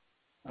doing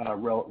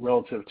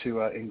relative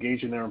to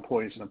engaging their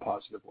employees in a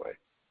positive way.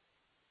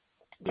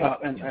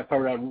 And if I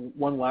were to add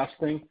one last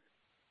thing,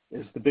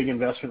 is the big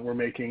investment we're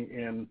making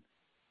in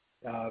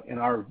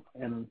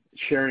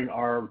sharing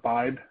our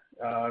vibe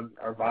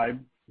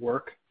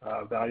work,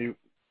 value,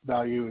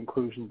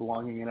 inclusion,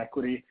 belonging, and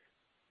equity,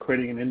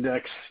 creating an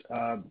index,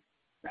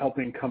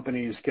 helping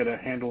companies get a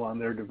handle on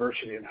their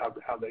diversity and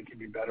how they can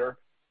be better,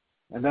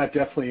 and that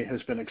definitely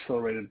has been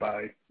accelerated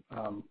by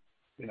the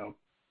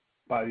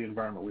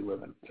environment we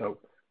live in. So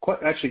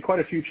quite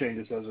a few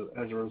changes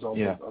as a result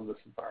of this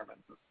environment.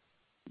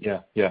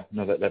 Yeah,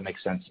 no, that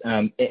makes sense.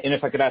 And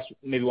if I could ask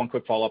maybe one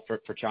quick follow-up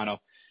for Chano.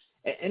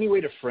 Any way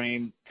to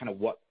frame kind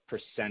of what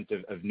 %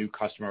 of new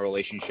customer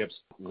relationships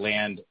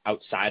land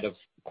outside of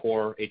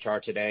core HR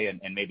today,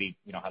 and maybe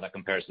how that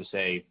compares to,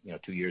 say,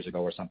 2 years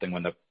ago or something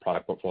when the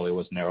product portfolio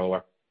was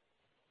narrower?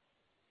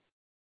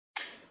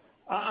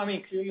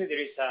 Clearly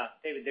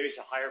there is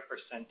a higher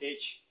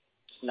percentage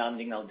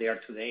landing out there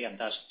today, and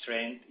that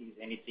trend, if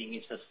anything,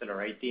 is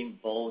accelerating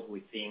both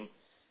within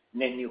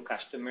net new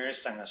customers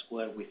and as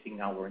well within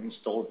our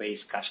install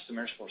base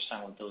customers. For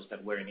some of those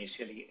that were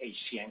initially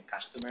HCM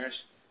customers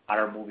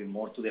are moving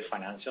more to the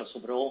financials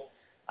overall,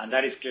 and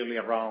that is clearly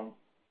around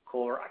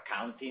core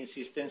accounting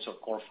systems or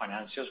core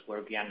financials,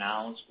 where we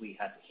announced we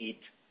had hit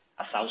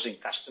 1,000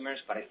 customers.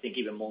 But I think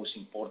even most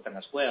important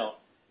as well,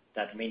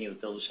 that many of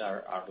those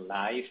are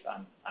live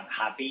and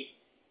happy.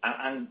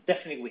 And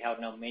definitely we have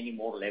now many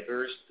more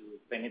levers to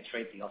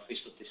penetrate the office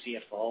of the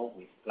CFO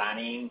with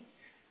planning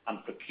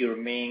and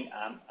procurement.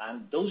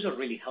 And those are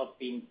really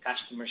helping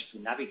customers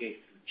to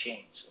navigate through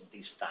change in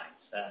these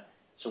times.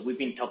 So we've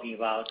been talking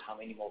about how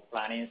many more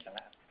plannings and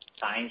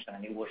times, and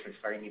I was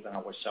referring even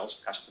our sales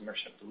customers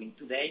are doing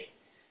today.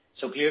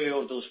 So clearly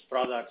all those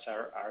products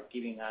are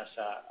giving us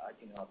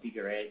a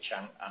bigger edge,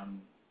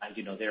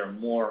 and there are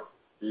more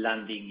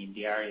landing in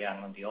the area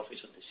and on the office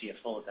of the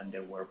CFO than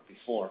there were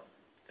before,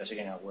 because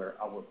again our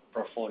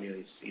portfolio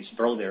is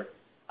broader,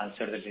 and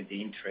certainly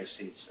the interest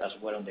is as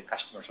well on the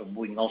customers of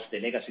moving off the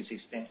legacy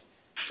systems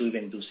to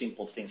even do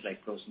simple things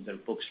like closing their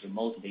books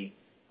remotely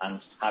and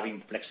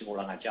having flexible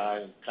and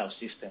agile cloud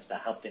systems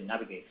that help them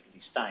navigate through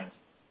these times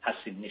has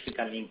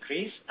significantly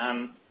increased.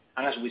 And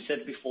as we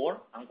said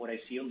before, and what I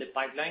see on the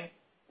pipeline,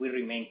 we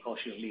remain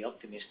cautiously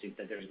optimistic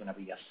that there is going to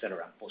be a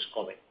accelerant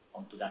post-COVID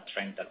onto that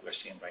trend that we're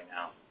seeing right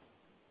now.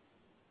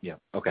 Yeah.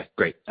 Okay,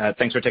 great.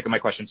 Thanks for taking my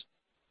questions.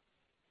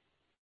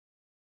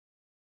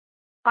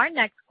 Our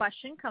next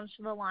question comes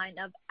from the line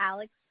of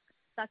Alex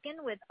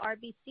Zukin with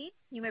RBC.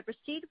 You may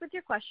proceed with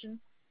your question.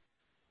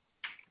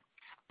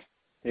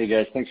 Hey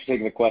guys, thanks for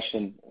taking the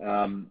question.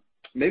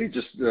 Maybe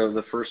just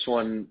the first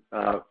one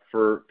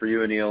for you,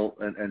 Aneel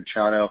and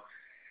Chano.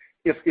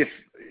 If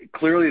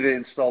clearly the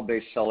install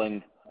base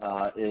selling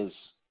is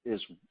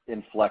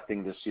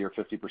inflecting this year,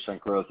 50%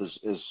 growth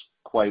is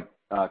quite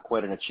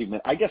an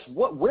achievement. I guess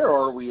where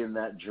are we in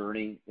that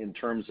journey in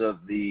terms of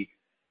the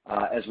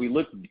as we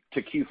look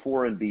to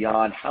Q4 and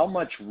beyond, how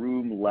much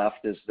room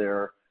left is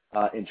there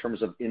in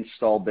terms of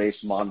install base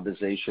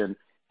monetization?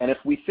 And if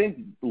we think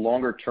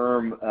longer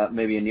term,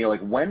 maybe Aneel,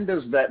 like when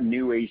does that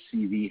new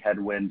ACV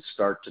headwind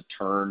start to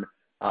turn?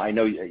 I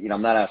know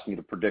I'm not asking you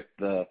to predict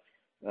the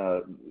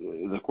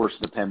course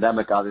of the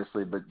pandemic,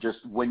 obviously, but just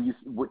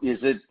is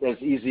it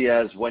as easy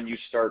as when you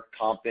start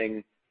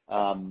comping,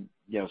 some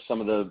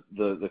of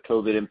the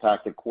COVID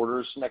impacted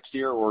quarters next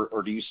year,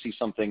 or do you see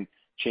something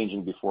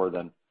changing before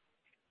then?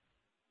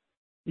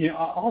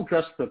 I'll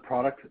address the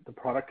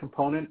product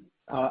component.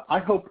 I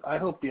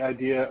hope the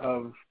idea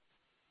of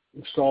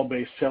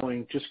install-based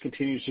selling just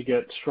continues to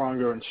get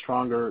stronger and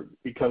stronger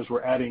because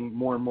we're adding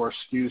more and more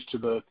SKUs to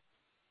the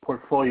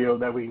portfolio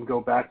that we can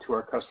go back to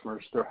our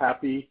customers. They're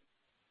happy.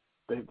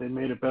 They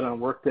made a bet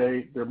on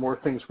Workday. There are more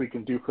things we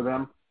can do for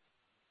them.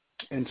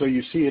 And so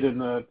you see it in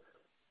the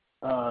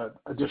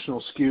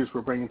additional SKUs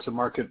we're bringing to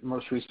market, the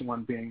most recent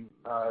one being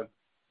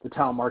the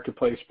Talent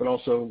Marketplace, but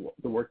also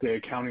the Workday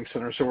Accounting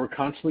Center. So we're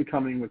constantly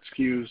coming with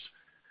SKUs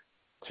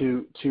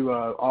to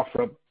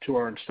offer up to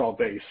our install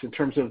base. In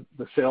terms of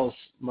the sales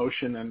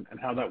motion and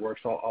how that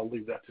works, I'll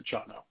leave that to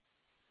Chano.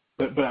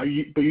 But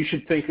you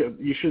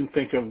shouldn't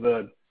think of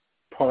the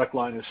product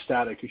line as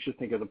static. You should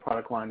think of the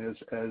product line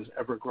as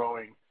ever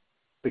growing,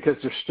 because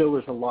there still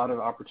is a lot of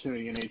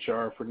opportunity in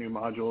HR for new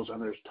modules,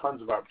 and there's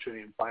tons of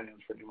opportunity in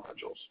finance for new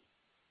modules.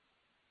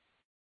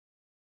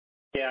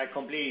 Yeah, I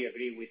completely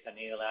agree with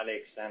Aneel,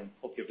 Alex, and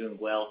hope you're doing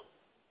well.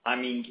 I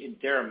mean,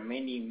 there are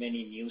many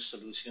new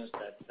solutions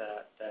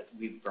that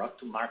we've brought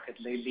to market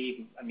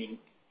lately. I mean,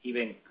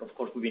 even, of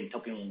course, we've been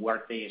talking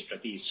Workday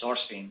strategic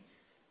sourcing,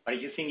 but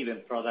if you think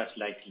even products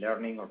like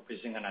learning or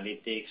pricing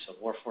analytics or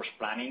workforce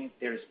planning,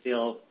 they're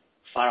still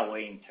far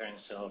away in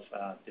terms of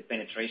the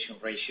penetration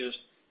ratios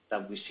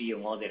that we see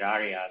in other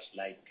areas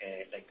like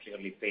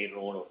clearly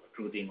payroll or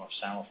recruiting or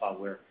some of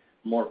our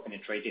more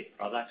penetrated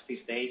products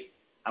these days.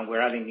 And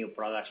we're adding new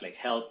products like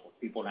health or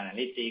people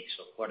analytics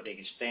or Workday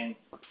Extend.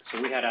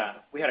 So we had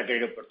a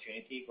great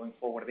opportunity going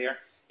forward there.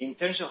 In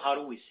terms of how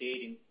do we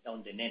see it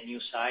on the net new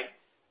side,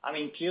 I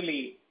mean,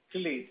 clearly,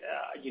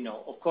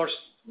 of course,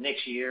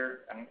 next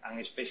year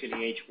and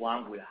especially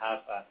H1 will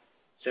have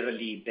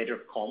certainly better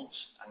comps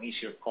and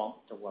easier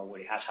comp to what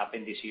has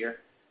happened this year.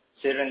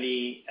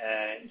 Certainly,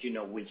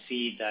 we'll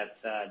see that,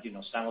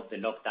 some of the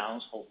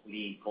lockdowns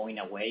hopefully going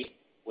away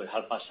will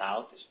help us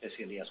out,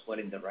 especially as well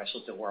in the rest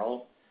of the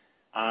world.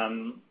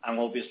 And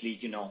obviously,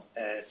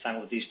 some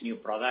of these new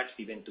products,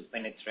 even to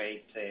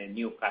penetrate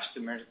new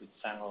customers with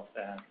some of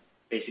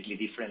basically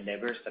different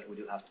levers that we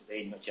do have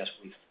today, not just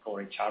with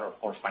core HR or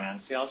core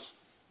financials.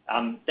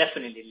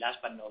 Definitely, last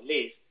but not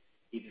least,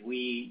 if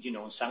we,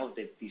 some of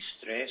the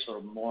distress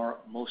or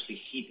mostly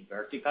hit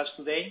verticals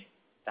today,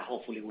 that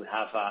hopefully will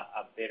have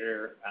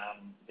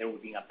there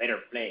will be a better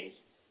place,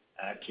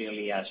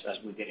 clearly as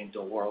we get into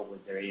a world where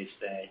there is,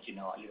 a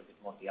little bit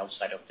more the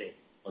outside of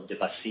the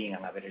vaccine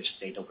and a better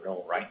state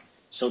overall, right?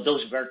 So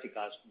those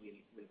verticals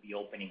will be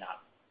opening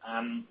up.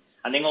 And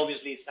then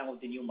obviously some of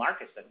the new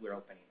markets that we're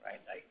opening, right?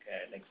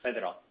 Like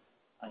federal,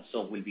 and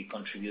so we'll be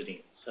contributing.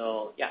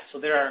 So yeah, so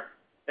there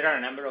are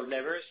a number of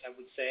levers, I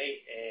would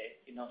say,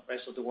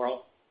 rest of the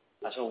world,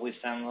 as always,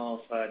 some of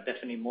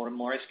definitely more and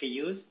more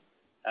SKUs.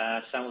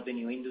 Some of the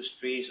new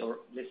industries, or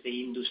let's say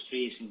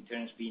industries in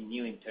terms being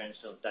new in terms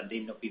of that they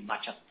not be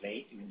much at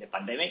play during the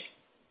pandemic.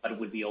 but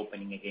we'll be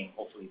opening again,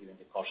 hopefully during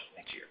the course of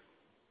next year.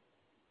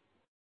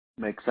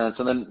 Makes sense.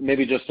 And then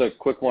maybe just a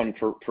quick one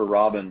for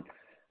Robin.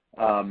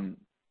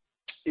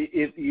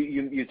 If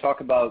you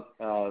talk about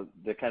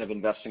the kind of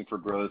investing for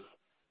growth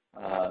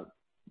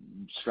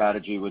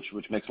strategy, which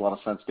makes a lot of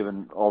sense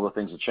given all the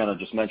things that Chano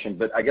just mentioned.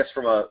 But I guess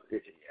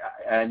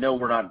I know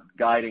we're not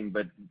guiding,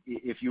 but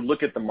if you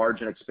look at the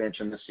margin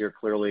expansion this year,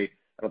 clearly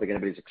I don't think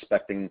anybody's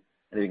expecting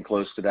anything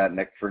close to that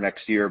for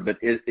next year. But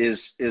is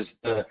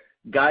the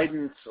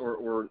guidance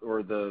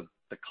or the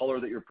color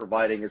that you're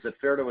providing, is it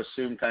fair to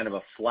assume kind of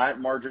a flat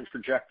margin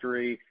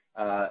trajectory,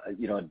 a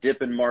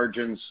dip in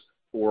margins,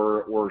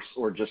 or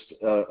just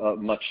a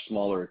much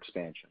smaller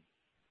expansion?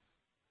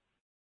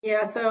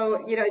 Yeah.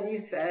 So,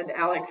 you said,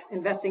 Alex,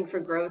 investing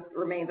for growth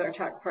remains our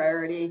top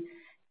priority.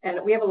 And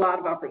we have a lot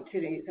of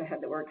opportunities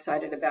ahead that we're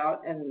excited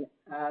about. And,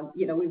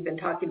 we've been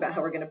talking about how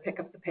we're going to pick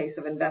up the pace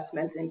of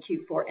investments in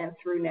Q4 and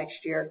through next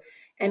year.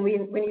 And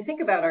when you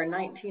think about our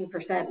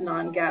 19%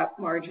 non-GAAP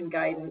margin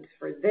guidance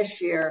for this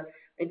year,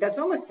 that's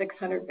almost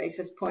 600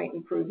 basis point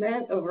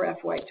improvement over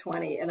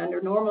FY20. And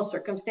under normal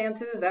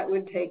circumstances, that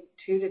would take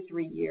 2 to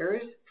 3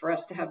 years for us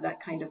to have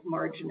that kind of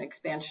margin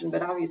expansion.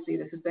 But obviously,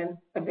 this has been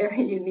a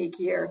very unique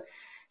year.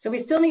 So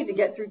we still need to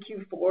get through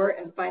Q4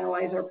 and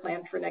finalize our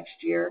plan for next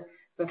year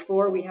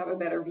before we have a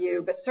better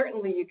view. But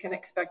certainly, you can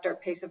expect our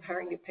pace of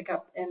hiring to pick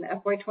up in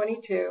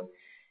FY22.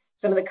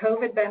 Some of the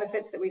COVID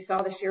benefits that we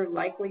saw this year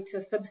likely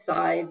to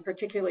subside,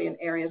 particularly in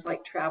areas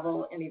like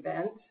travel and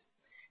events.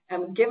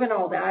 Given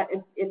all that,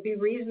 it'd be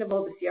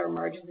reasonable to see our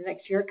margins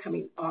next year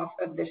coming off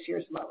of this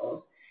year's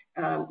levels.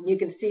 You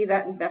can see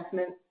that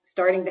investment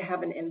starting to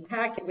have an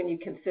impact when you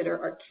consider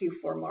our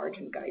Q4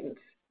 margin guidance.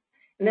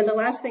 And then the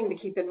last thing to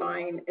keep in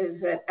mind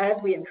is that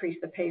as we increase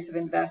the pace of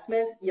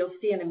investment, you'll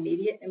see an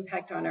immediate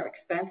impact on our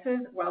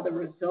expenses, while the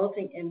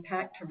resulting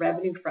impact to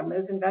revenue from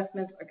those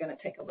investments are going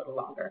to take a little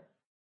longer.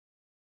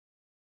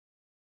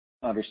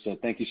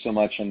 Understood. Thank you so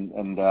much,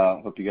 and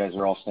hope you guys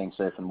are all staying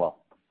safe and well.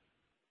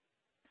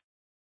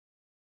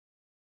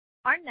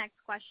 Our next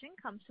question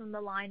comes from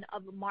the line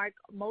of Mark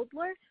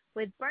Moerdler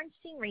with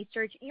Bernstein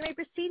Research. You may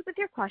proceed with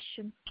your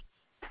question.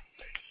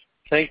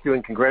 Thank you,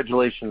 and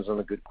congratulations on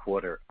a good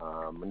quarter.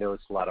 I know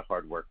it's a lot of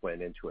hard work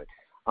went into it.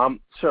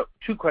 So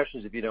 2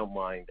 questions, if you don't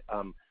mind.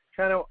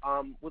 Chano,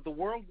 with the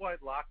worldwide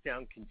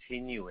lockdown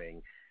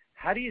continuing,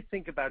 how do you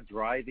think about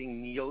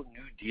driving new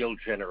deal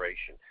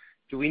generation?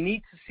 Do we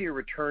need to see a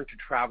return to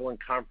travel and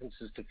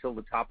conferences to fill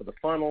the top of the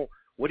funnel?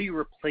 What do you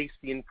replace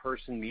the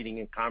in-person meeting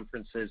and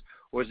conferences,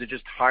 or is it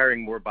just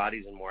hiring more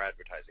bodies and more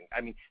advertising?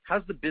 I mean,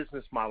 how's the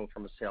business model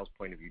from a sales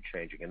point of view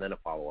changing? And then a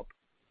follow-up.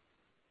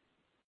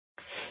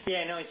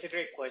 Yeah, no, it's a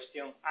great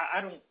question.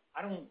 I don't,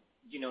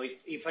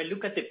 if I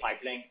look at the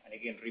pipeline, and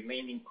again,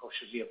 remaining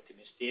cautiously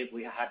optimistic,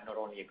 we had not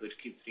only a good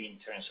Q3 in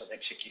terms of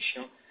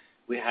execution,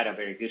 we had a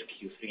very good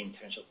Q3 in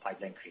terms of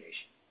pipeline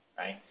creation,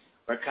 right?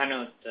 We're kind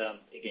of,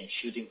 again,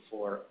 shooting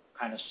for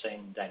kind of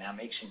same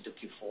dynamics into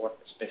Q4,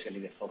 especially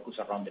the focus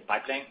around the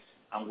pipeline.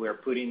 And we're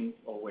doing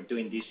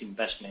these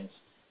investments,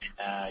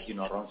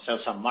 around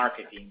sales and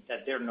marketing,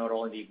 that they're not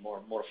only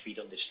more feet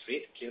on the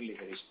street. Clearly,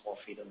 there is more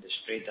feet on the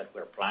street that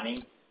we're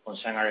planning on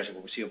some areas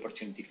where we see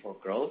opportunity for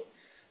growth.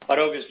 But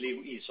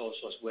obviously, it's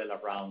also as well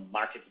around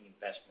marketing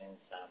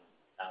investments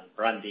and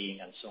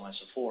branding and so on and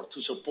so forth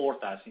to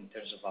support us in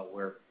terms of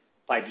our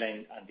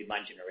pipeline and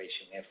demand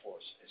generation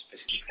efforts,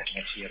 especially for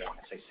next year and,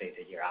 as I say,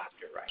 the year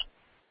after, right?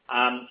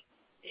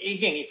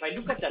 Again, if I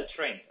look at that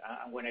trend,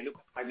 when I look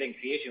at pipeline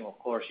creation, of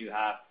course, you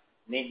have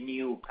net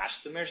new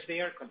customers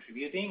there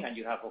contributing, and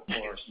you have, of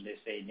course,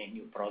 let's say, net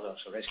new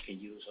products or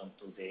SKUs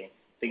onto the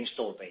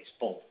install base,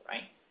 both,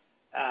 right?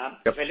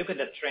 If I look at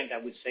that trend, I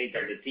would say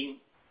that the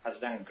team has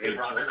done a great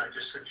job. Robin, I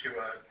just sent you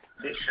a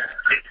chat.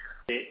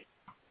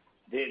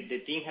 The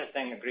team has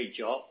done a great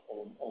job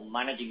on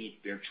managing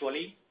it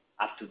virtually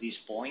up to this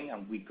point,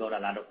 and we got a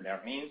lot of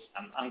learnings.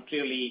 And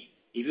clearly,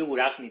 if you would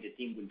ask me, the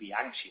team will be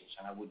anxious,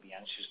 and I would be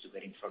anxious to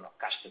get in front of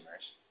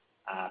customers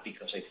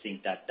because I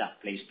think that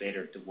plays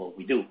better to what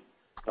we do.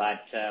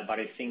 But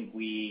I think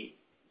we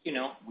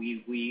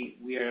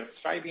are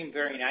thriving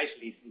very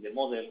nicely through the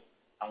model,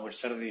 and we're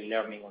certainly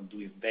learning on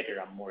doing better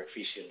and more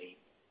efficiently.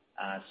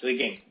 So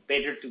again,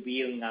 better to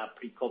be in a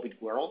pre-COVID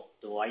world.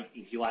 Though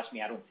if you ask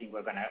me, I don't think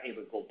we're going to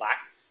ever go back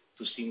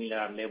to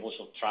similar levels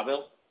of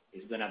travel.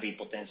 It's going to be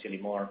potentially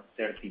more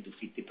 30 to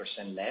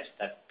 50% less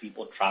that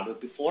people traveled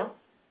before.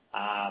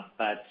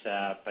 But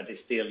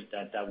still,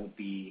 that would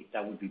be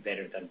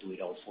better than do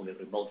it all fully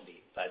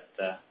remotely. But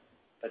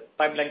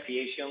pipeline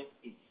creation,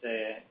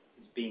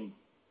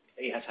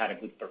 it has had a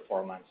good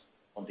performance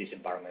on this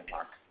environment,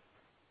 Mark.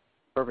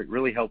 Perfect.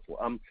 Really helpful.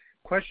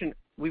 Question,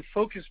 we've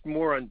focused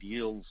more on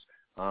deals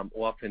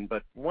often,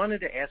 but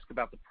wanted to ask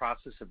about the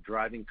process of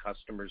driving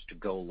customers to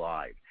go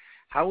live.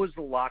 How has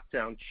the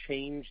lockdown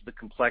changed the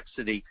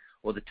complexity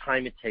or the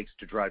time it takes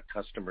to drive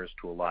customers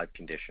to a live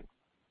condition?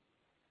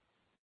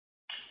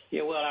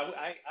 Yeah, well,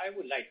 I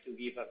would like to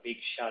give a big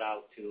shout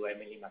out to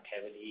Emily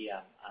McEvely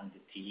and the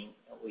team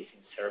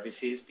within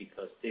services,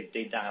 because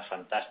they've done a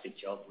fantastic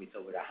job with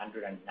over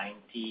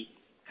 190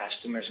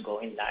 customers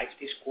going live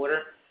this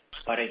quarter.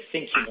 But I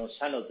think,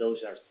 some of those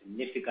are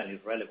significantly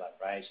relevant,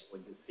 right? So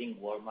when you think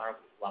Walmart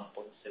with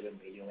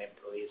 1.7 million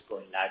employees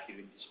going live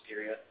during this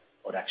period,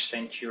 or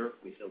Accenture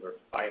with over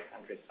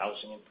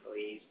 500,000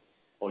 employees,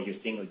 or you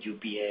think of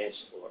UPS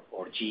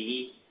or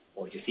GE,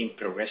 or you think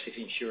Progressive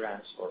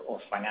Insurance or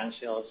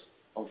financials,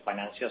 core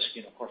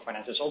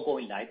financials all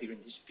going live during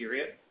this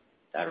period,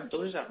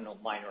 those are no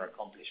minor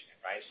accomplishment,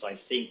 right? So I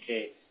think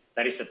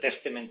that is a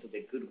testament to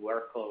the good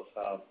work of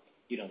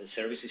the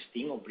services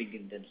team of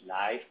bringing them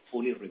live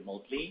fully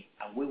remotely,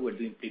 and we were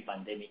doing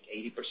pre-pandemic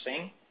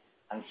 80%.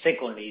 And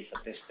secondly, it's a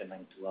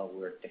testament to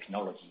our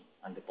technology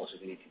and the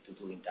possibility to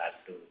doing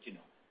that through,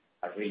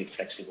 a really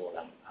flexible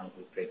and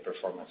with great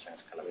performance and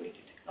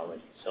scalability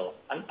technology. So,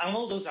 and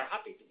all those are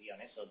happy, to be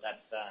honest. So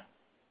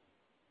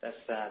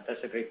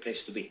that's a great place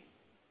to be.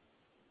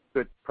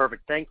 Good,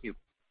 perfect. Thank you.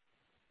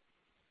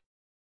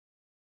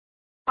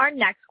 Our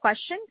next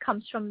question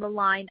comes from the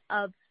line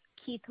of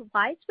Keith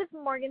Weiss with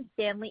Morgan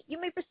Stanley. You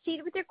may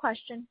proceed with your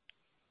question.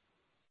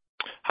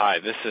 Hi,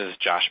 this is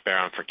Josh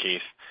Barron for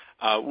Keith.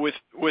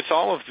 With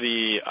all of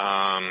the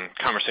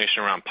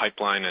conversation around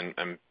pipeline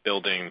and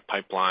building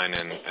pipeline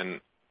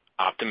and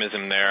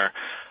optimism there,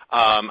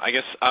 I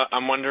guess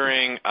I'm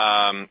wondering,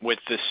 with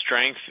the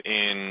strength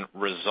in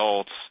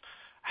results,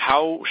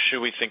 how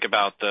should we think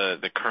about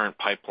the current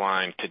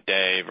pipeline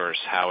today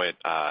versus how it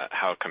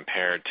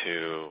compared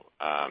to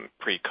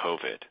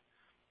pre-COVID?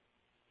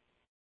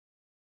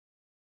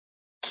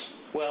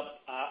 Well,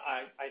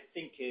 I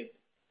think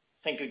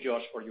thank you,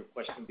 Josh, for your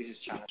question. This is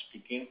Chano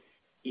speaking.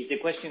 If the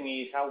question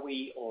is how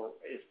we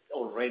is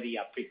already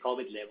at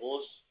pre-COVID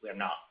levels, we are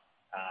not.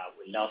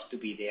 We love to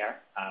be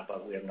there,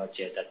 but we are not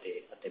yet at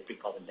the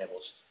pre-COVID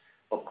levels.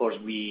 Of course,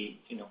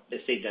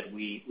 let's say that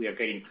we are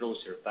getting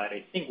closer. But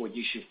I think what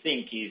you should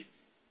think is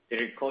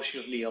very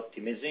cautiously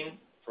optimism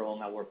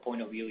from our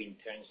point of view in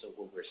terms of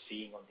what we're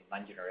seeing on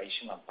demand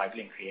generation and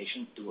pipeline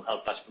creation to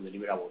help us to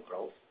deliver our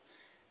growth.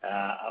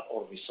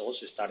 Our results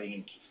starting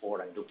in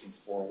Q4 and looking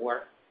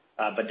forward.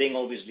 But then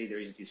obviously there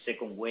is the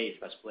second wave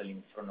as well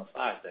in front of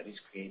us that is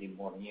creating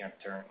more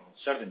near-term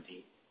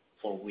uncertainty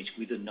for which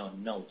we do not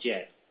know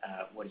yet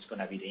what is going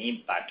to be the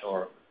impact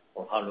or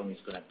how long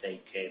it's going to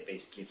take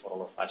basically for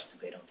all of us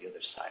to get on the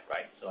other side,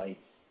 right? So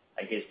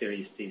I guess there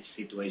is this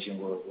situation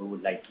where we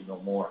would like to know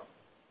more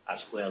as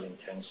well in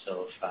terms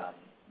of,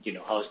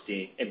 how's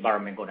the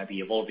environment going to be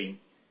evolving,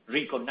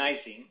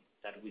 recognizing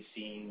that we're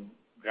seeing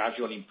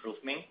gradual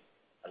improvement,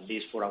 at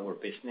least for our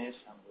business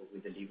and what we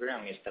deliver,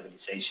 and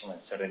stabilization, and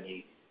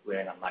certainly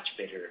we're in a much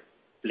better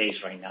place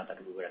right now than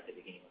we were at the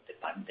beginning of the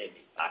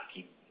pandemic back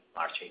in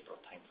March, April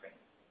timeframe.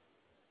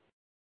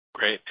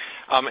 Great.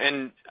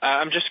 And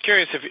I'm just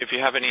curious if you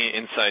have any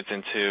insights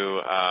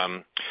into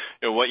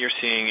what you're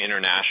seeing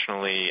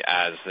internationally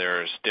as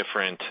there's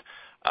different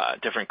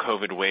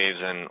COVID waves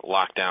and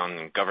lockdown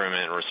and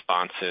government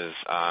responses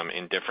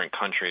in different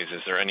countries.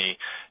 Is there any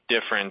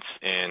difference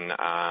in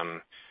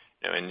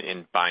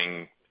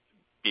buying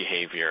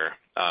behavior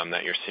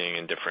that you're seeing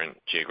in different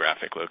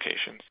geographic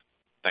locations?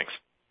 Thanks.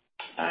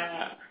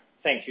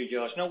 Thank you,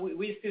 Josh. No,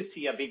 we still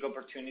see a big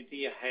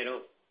opportunity ahead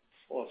of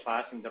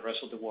us in the rest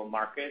of the world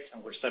markets,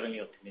 and we're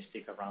certainly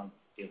optimistic around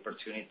the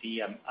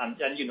opportunity. And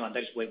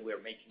that's why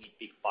we're making a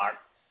big part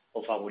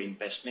of our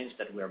investments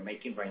that we are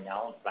making right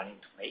now and planning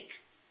to make,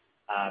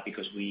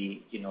 because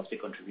the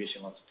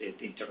contribution of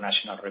the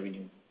international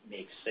revenue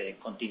mix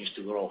continues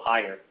to grow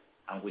higher,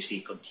 and we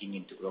see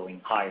continuing to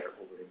growing higher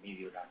over the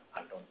medium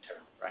and long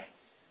term, right?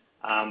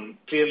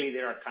 Clearly,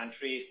 there are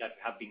countries that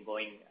have been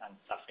going and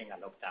suffering a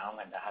lockdown,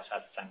 and that has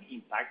had some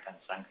impact and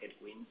some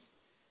headwinds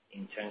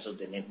in terms of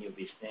the net new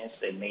business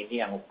mainly.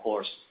 And of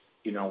course,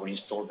 our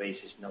install base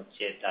is not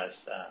yet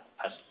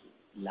as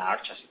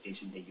large as it is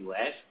in the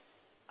U.S.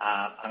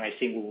 And I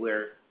think we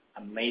were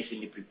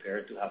amazingly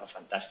prepared to have a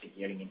fantastic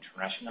year in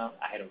international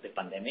ahead of the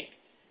pandemic.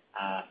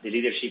 The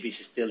leadership is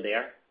still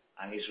there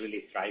and is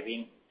really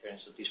thriving in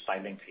terms of this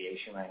pipeline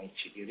creation and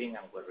executing,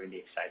 and we're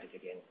really excited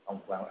again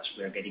as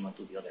we're getting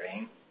onto the other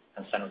end,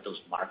 and some of those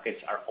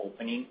markets are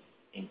opening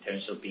in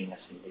terms of being a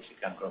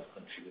significant growth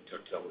contributor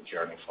to our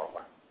journey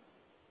forward.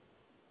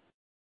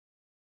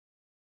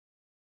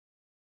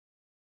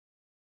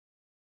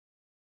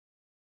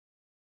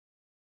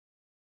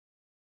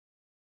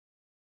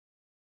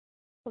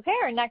 Okay,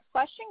 our next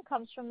question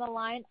comes from the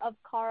line of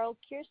Karl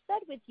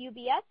Keirstead with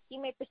UBS.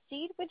 You may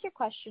proceed with your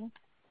question.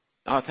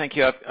 Thank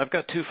you. I've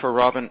got two for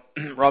Robin.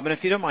 Robin,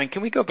 if you don't mind,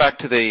 can we go back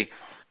to the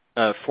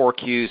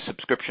 4Q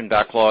subscription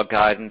backlog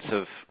guidance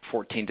of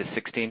 14 to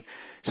 16?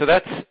 So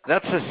that's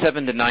a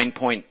 7 to 9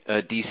 point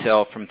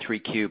decel from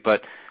 3Q,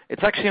 but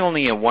it's actually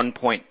only a 1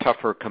 point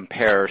tougher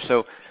compare.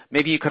 So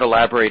maybe you could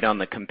elaborate on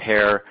the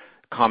compare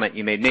comment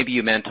you made. Maybe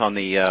you meant on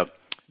the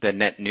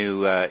net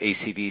new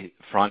ACV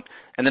front.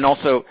 And then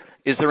also,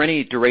 is there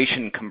any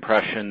duration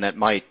compression that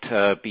might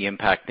be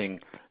impacting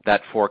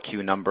that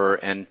 4Q number?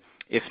 And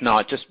if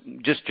not, just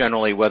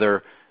generally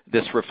whether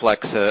this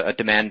reflects a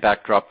demand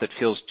backdrop that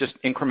feels just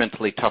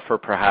incrementally tougher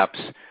perhaps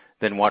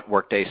than what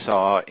Workday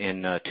saw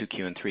in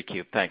 2Q and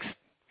 3Q. Thanks.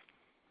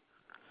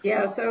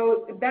 Yeah.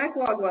 So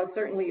backlog, while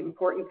certainly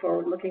important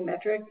forward-looking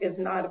metric, is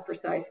not a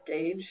precise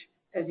gauge.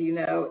 As you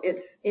know,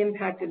 it's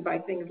impacted by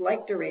things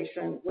like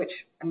duration, which,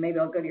 and maybe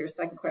I'll go to your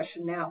second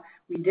question now.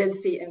 We did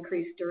see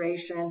increased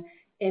duration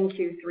in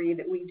Q3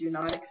 that we do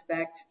not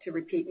expect to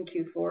repeat in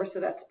Q4, so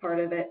that's part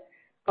of it.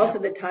 Also,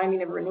 the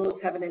timing of renewals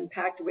have an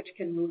impact which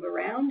can move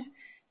around.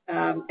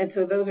 And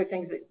so those are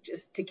things that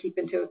just to keep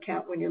into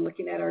account when you're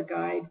looking at our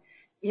guide.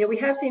 You know, we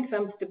have seen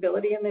some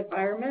stability in the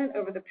environment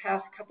over the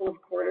past couple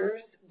of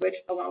quarters, which,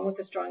 along with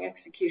the strong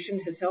execution,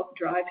 has helped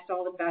drive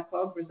solid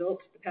backlog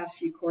results the past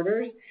few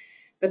quarters.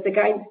 But the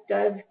guidance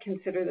does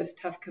consider this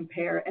tough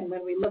compare. And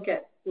when we look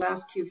at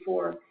last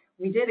Q4,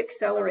 we did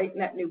accelerate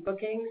net new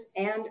bookings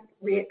and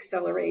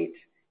re-accelerate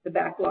the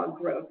backlog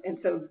growth. And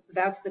so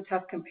that's the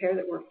tough compare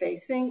that we're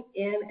facing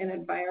in an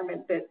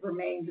environment that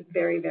remains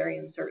very, very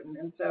uncertain.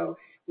 And so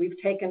we've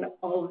taken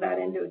all of that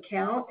into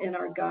account in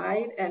our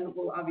guide, and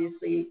we'll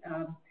obviously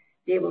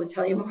be able to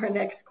tell you more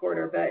next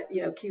quarter. But,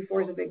 you know,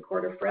 Q4 is a big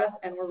quarter for us,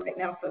 and we're right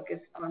now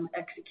focused on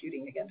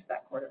executing against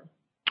that quarter.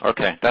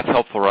 Okay, that's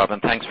helpful, Robin.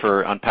 Thanks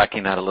for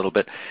unpacking that a little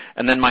bit.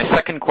 And then my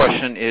second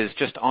question is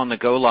just on the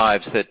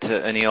go-lives that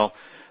Aneel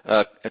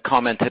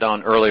commented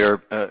on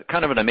earlier.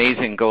 Kind of an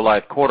amazing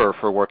go-live quarter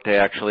for Workday,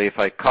 actually. If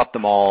I caught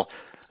them all,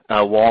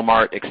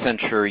 Walmart,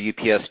 Accenture,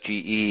 UPS,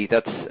 GE,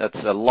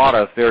 that's a lot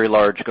of very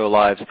large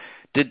go-lives.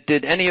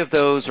 Did any of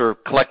those, or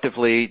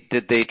collectively,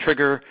 did they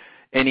trigger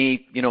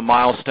any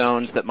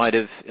milestones that might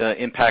have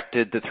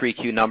impacted the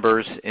 3Q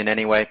numbers in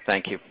any way?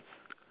 Thank you.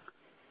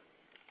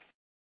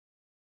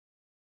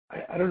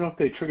 I don't know if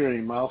they triggered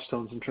any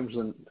milestones in terms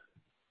of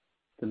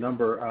the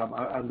number.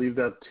 I'll leave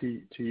that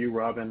to you,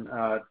 Robin.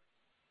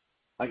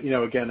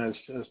 Again,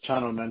 as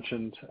Chano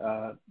mentioned,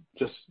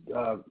 just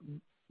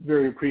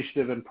very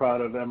appreciative and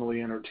proud of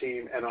Emily and her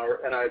team, and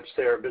I'd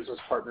say our business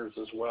partners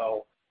as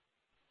well,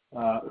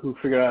 who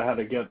figured out how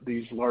to get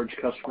these large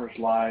customers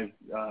live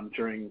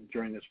during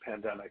this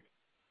pandemic.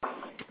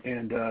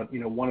 And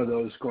one of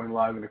those going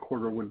live in a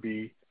quarter would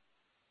be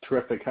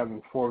terrific.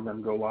 Having four of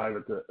them go live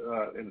at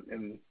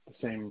in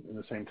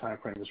the same time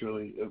frame is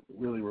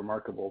really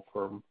remarkable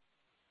from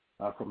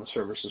a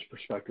services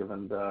perspective.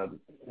 And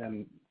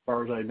as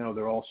far as I know,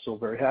 they're all still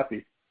very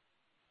happy.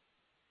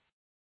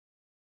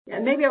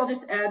 And maybe I'll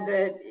just add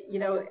that,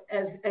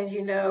 as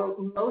you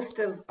know, most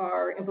of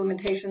our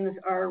implementations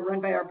are run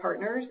by our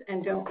partners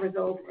and don't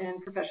result in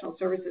professional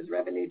services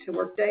revenue to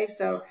Workday.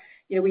 So,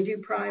 we do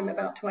prime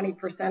about 20%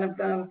 of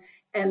them.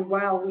 And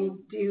while we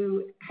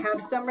do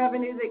have some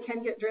revenue that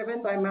can get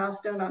driven by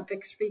milestone on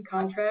fixed fee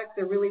contracts,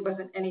 there really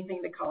wasn't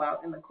anything to call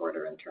out in the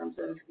quarter in terms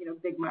of,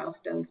 big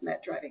milestones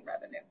net driving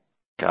revenue.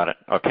 Got it.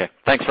 Okay.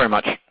 Thanks very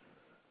much.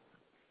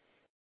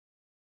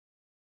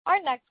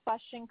 Our next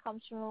question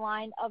comes from the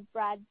line of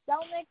Brad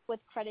Zelnick with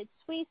Credit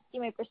Suisse. You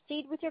may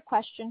proceed with your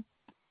question.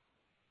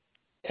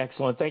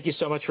 Excellent. Thank you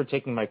so much for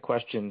taking my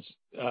questions.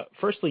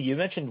 Firstly, you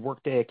mentioned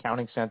Workday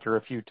Accounting Center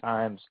a few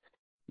times,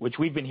 which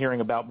we've been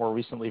hearing about more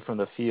recently from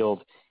the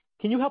field.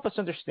 Can you help us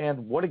understand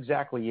what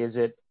exactly is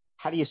it?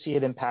 How do you see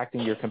it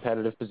impacting your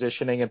competitive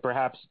positioning? And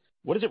perhaps,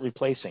 what is it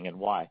replacing and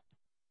why?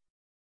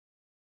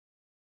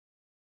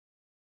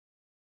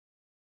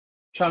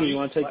 Chano, you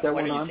want to take that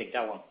one on? Why don't you take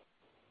that one?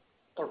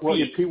 Or well,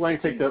 Pete, Pete, why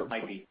don't you take that?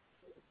 Might be.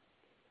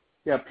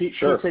 Yeah, Pete,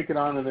 sure. Take it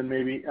on, and then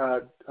maybe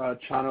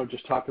Chano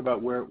just talk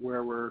about where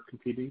we're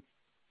competing.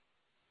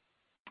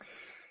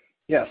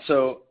 Yeah,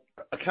 so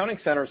Accounting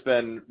Center has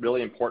been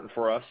really important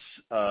for us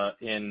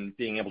in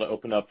being able to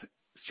open up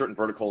certain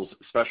verticals,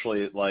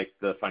 especially like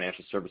the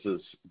financial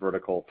services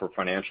vertical for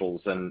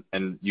financials.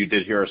 And you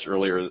did hear us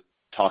earlier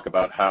talk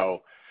about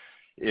how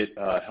it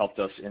helped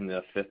us in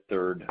the Fifth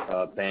Third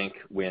bank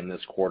win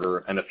this quarter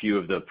and a few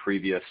of the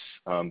previous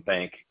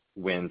bank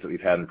wins that we've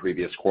had in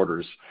previous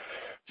quarters.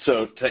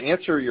 So to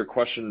answer your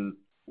question,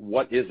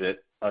 what is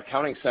it?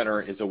 Accounting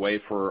Center is a way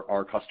for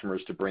our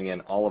customers to bring in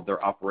all of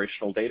their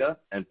operational data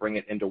and bring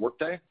it into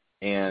Workday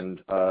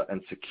and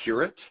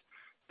secure it,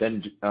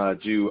 then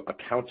do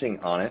accounting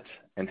on it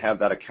and have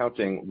that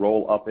accounting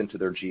roll up into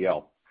their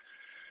GL.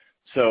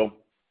 So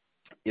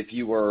if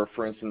you were,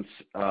 for instance,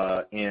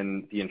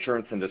 in the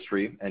insurance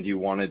industry and you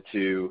wanted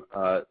to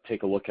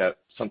take a look at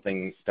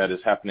something that is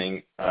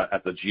happening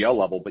at the GL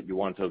level, but you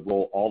want to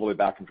roll all the way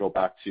back and drill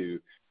back to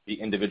the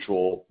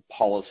individual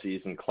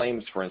policies and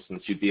claims, for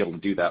instance, you'd be able to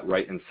do that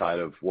right inside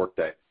of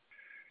Workday.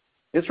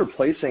 It's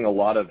replacing a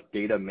lot of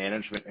data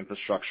management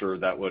infrastructure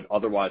that would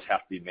otherwise have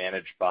to be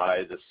managed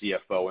by the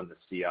CFO and the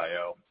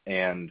CIO.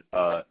 And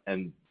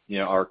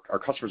our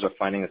customers are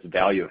finding this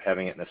value of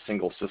having it in a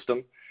single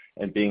system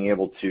and being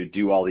able to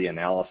do all the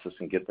analysis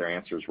and get their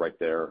answers right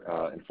there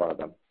in front of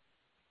them.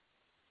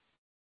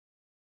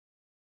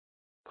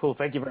 Cool.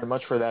 Thank you very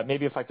much for that.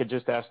 Maybe if I could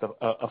just ask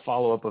a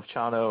follow-up of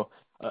Chano,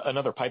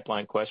 another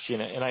pipeline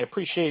question. And I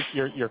appreciate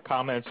your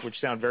comments, which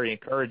sound very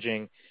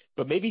encouraging,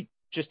 but maybe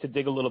just to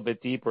dig a little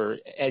bit deeper,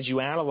 as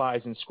you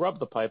analyze and scrub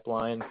the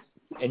pipeline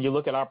and you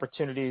look at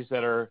opportunities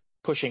that are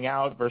pushing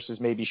out versus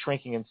maybe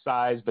shrinking in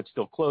size but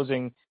still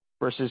closing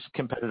versus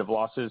competitive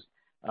losses,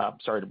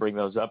 Sorry to bring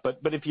those up, but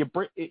if you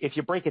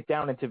break it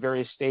down into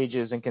various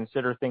stages and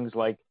consider things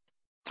like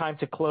time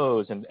to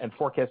close and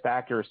forecast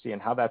accuracy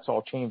and how that's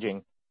all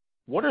changing,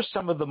 what are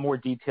some of the more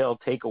detailed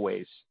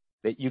takeaways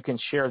that you can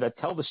share that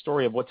tell the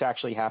story of what's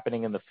actually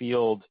happening in the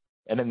field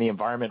and in the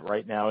environment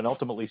right now and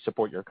ultimately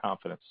support your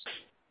confidence?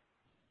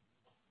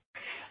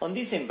 On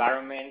this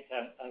environment,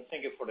 and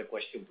thank you for the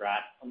question,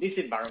 Brad. On this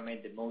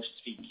environment, the most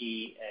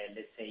tricky,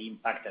 let's say,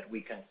 impact that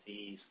we can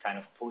see is kind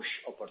of push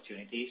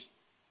opportunities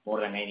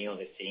more than any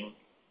other thing,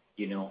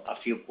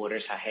 a few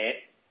quarters ahead.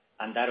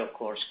 And that, of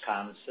course,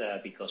 comes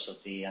because of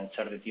the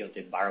uncertainty of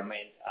the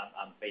environment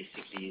and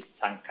basically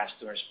some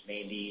customers,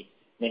 mainly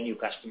new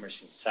customers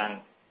in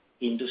some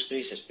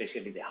industries,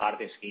 especially the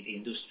hardest hit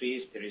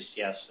industries. There is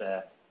just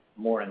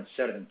more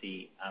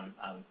uncertainty and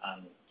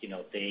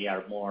they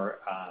are more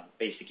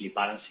basically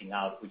balancing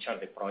out which are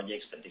the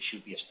projects that they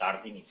should be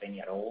starting, if any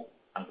at all,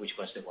 and which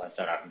ones the ones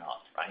that are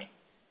not, right?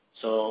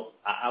 So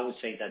I would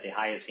say that the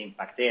highest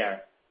impact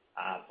there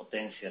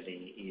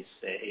potentially is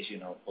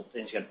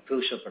potential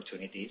push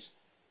opportunities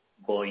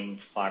going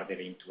farther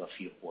into a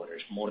few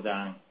quarters, more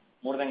than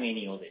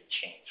any other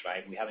change,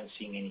 right? We haven't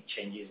seen any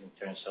changes in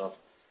terms of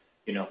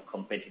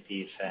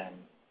competitive and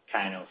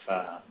kind of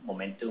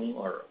momentum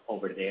or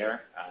over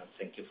there.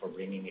 Thank you for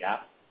bringing it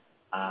up.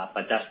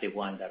 But that's the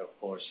one that, of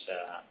course,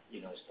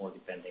 is more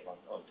depending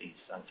on this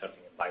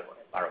uncertain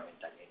environment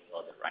than any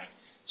other, right?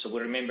 So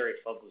we remain very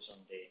focused on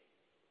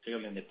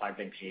clearly in the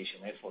pipeline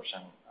creation efforts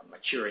and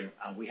maturing,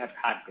 and we have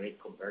had great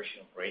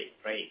conversion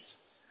rates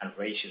and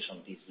ratios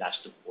on these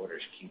last 2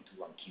 quarters, Q2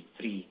 and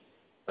Q3.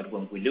 But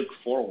when we look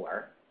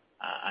forward,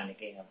 and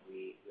again,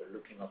 we are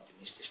looking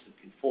optimistic to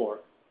Q4,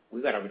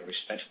 we got to be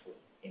respectful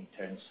in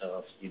terms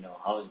of,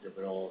 how is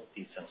the role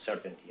this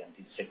uncertainty and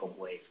this second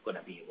wave going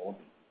to be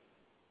evolving.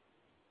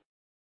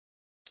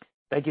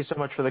 Thank you so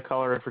much for the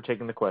color and for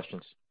taking the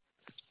questions.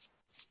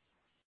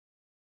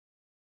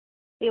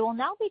 We will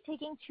now be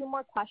taking 2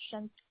 more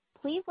questions.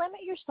 Please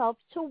limit yourself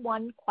to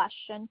 1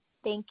 question.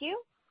 Thank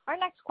you. Our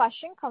next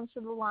question comes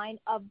from the line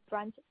of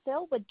Brent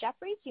Thill with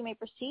Jefferies. You may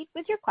proceed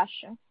with your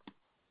question.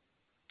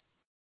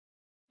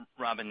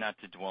 Robin, not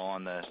to dwell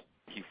on the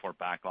Q4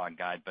 backlog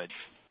guide, but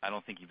I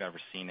don't think you've ever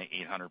seen an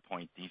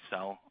 800-point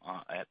decel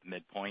at the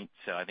midpoint.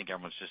 So I think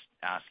everyone's just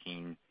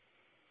asking,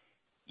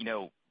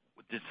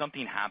 did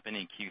something happen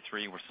in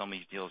Q3 where some of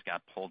these deals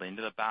got pulled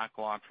into the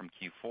backlog from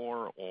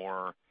Q4,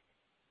 or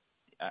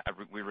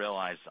we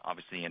realize,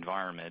 obviously, the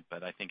environment,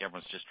 but I think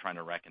everyone's just trying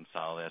to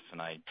reconcile this,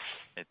 and I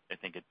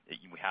think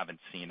we haven't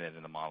seen it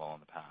in the model in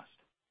the past.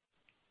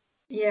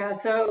 Yeah,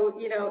 so,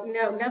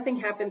 no, nothing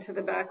happened to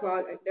the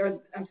backlog.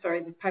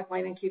 The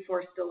pipeline in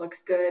Q4 still looks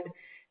good.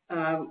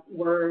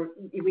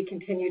 We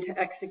continue to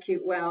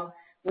execute well.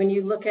 When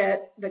you look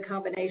at the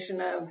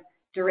combination of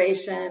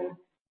duration,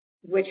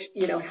 which,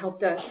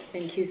 helped us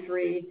in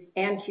Q3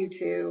 and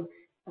Q2,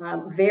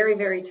 very,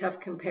 very tough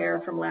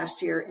compare from last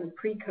year in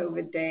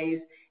pre-COVID days,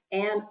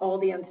 and all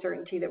the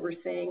uncertainty that we're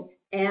seeing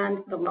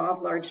and the law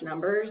of large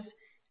numbers.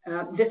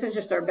 This is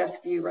just our best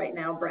view right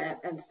now, Brent.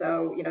 And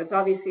so, it's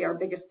obviously our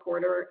biggest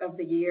quarter of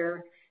the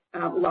year.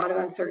 A lot of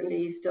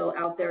uncertainty still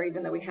out there,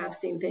 even though we have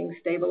seen things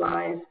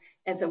stabilize.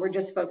 And so we're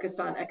just focused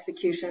on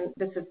execution.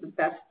 This is the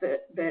best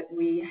that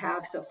we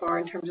have so far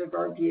in terms of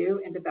our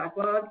view into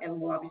backlog, and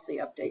we'll obviously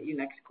update you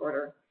next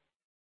quarter.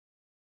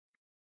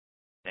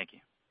 Thank you.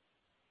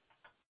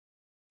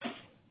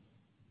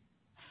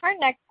 Our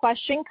next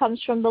question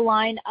comes from the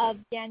line of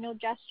Daniel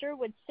Jester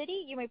with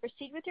Citi. You may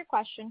proceed with your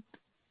question.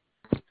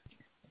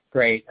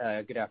 Great.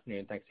 Good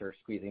afternoon. Thanks for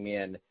squeezing me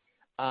in.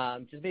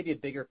 Just maybe a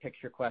bigger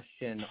picture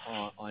question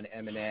on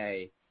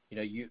M&A.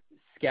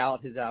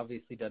 Scout has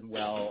obviously done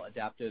well.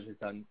 Adaptive has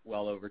done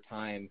well over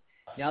time.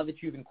 Now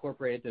that you've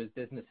incorporated those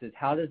businesses,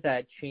 how does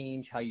that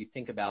change how you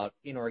think about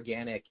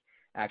inorganic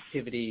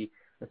activity,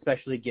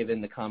 especially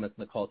given the comments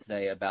on the call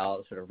today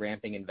about sort of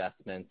ramping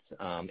investments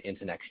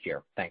into next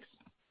year? Thanks.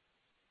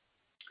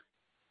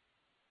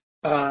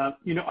 I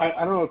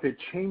don't know if it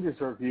changes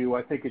our view.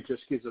 I think it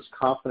just gives us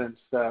confidence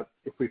that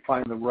if we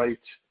find the right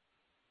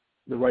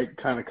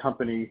kind of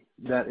company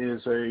that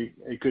is a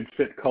good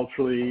fit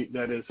culturally,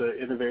 that is an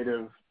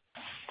innovative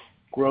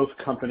growth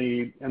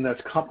company, and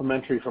that's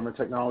complementary from a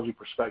technology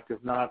perspective,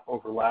 not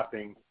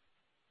overlapping,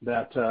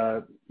 that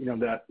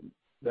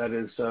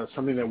is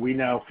something that we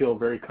now feel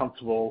very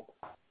comfortable.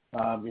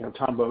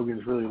 Tom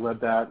Bogan's really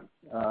led that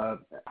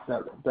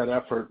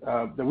effort.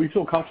 That we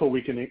feel comfortable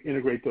we can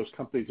integrate those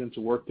companies into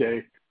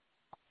Workday,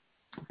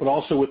 but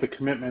also with the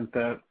commitment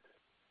that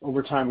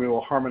over time we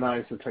will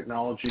harmonize the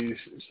technologies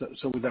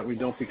so that we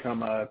don't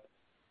become a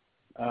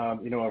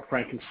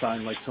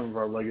Frankenstein like some of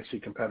our legacy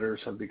competitors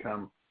have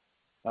become.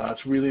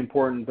 It's really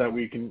important that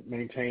we can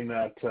maintain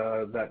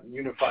that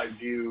unified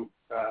view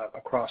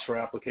across our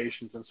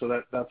applications, and so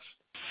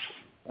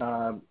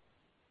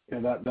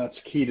that's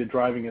key to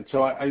driving it.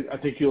 So I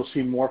think you'll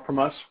see more from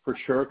us for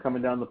sure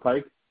coming down the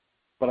pike,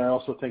 but I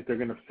also think they're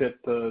going to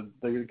fit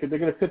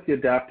the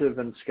Adaptive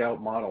and Scout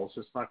models.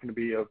 It's not going to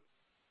be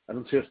I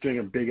don't see us doing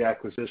a big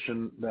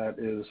acquisition that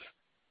is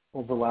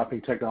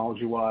overlapping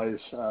technology-wise.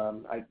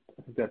 I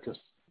think that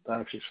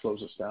actually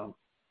slows us down.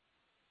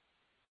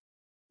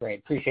 Great.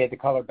 Appreciate the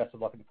color. Best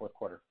of luck in the fourth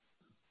quarter.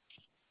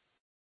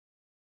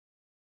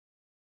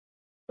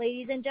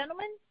 Ladies and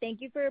gentlemen,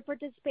 thank you for your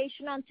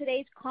participation on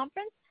today's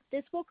conference.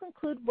 This will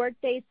conclude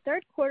Workday's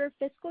third quarter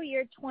fiscal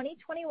year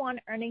 2021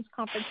 earnings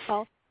conference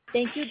call.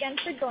 Thank you again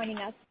for joining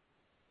us.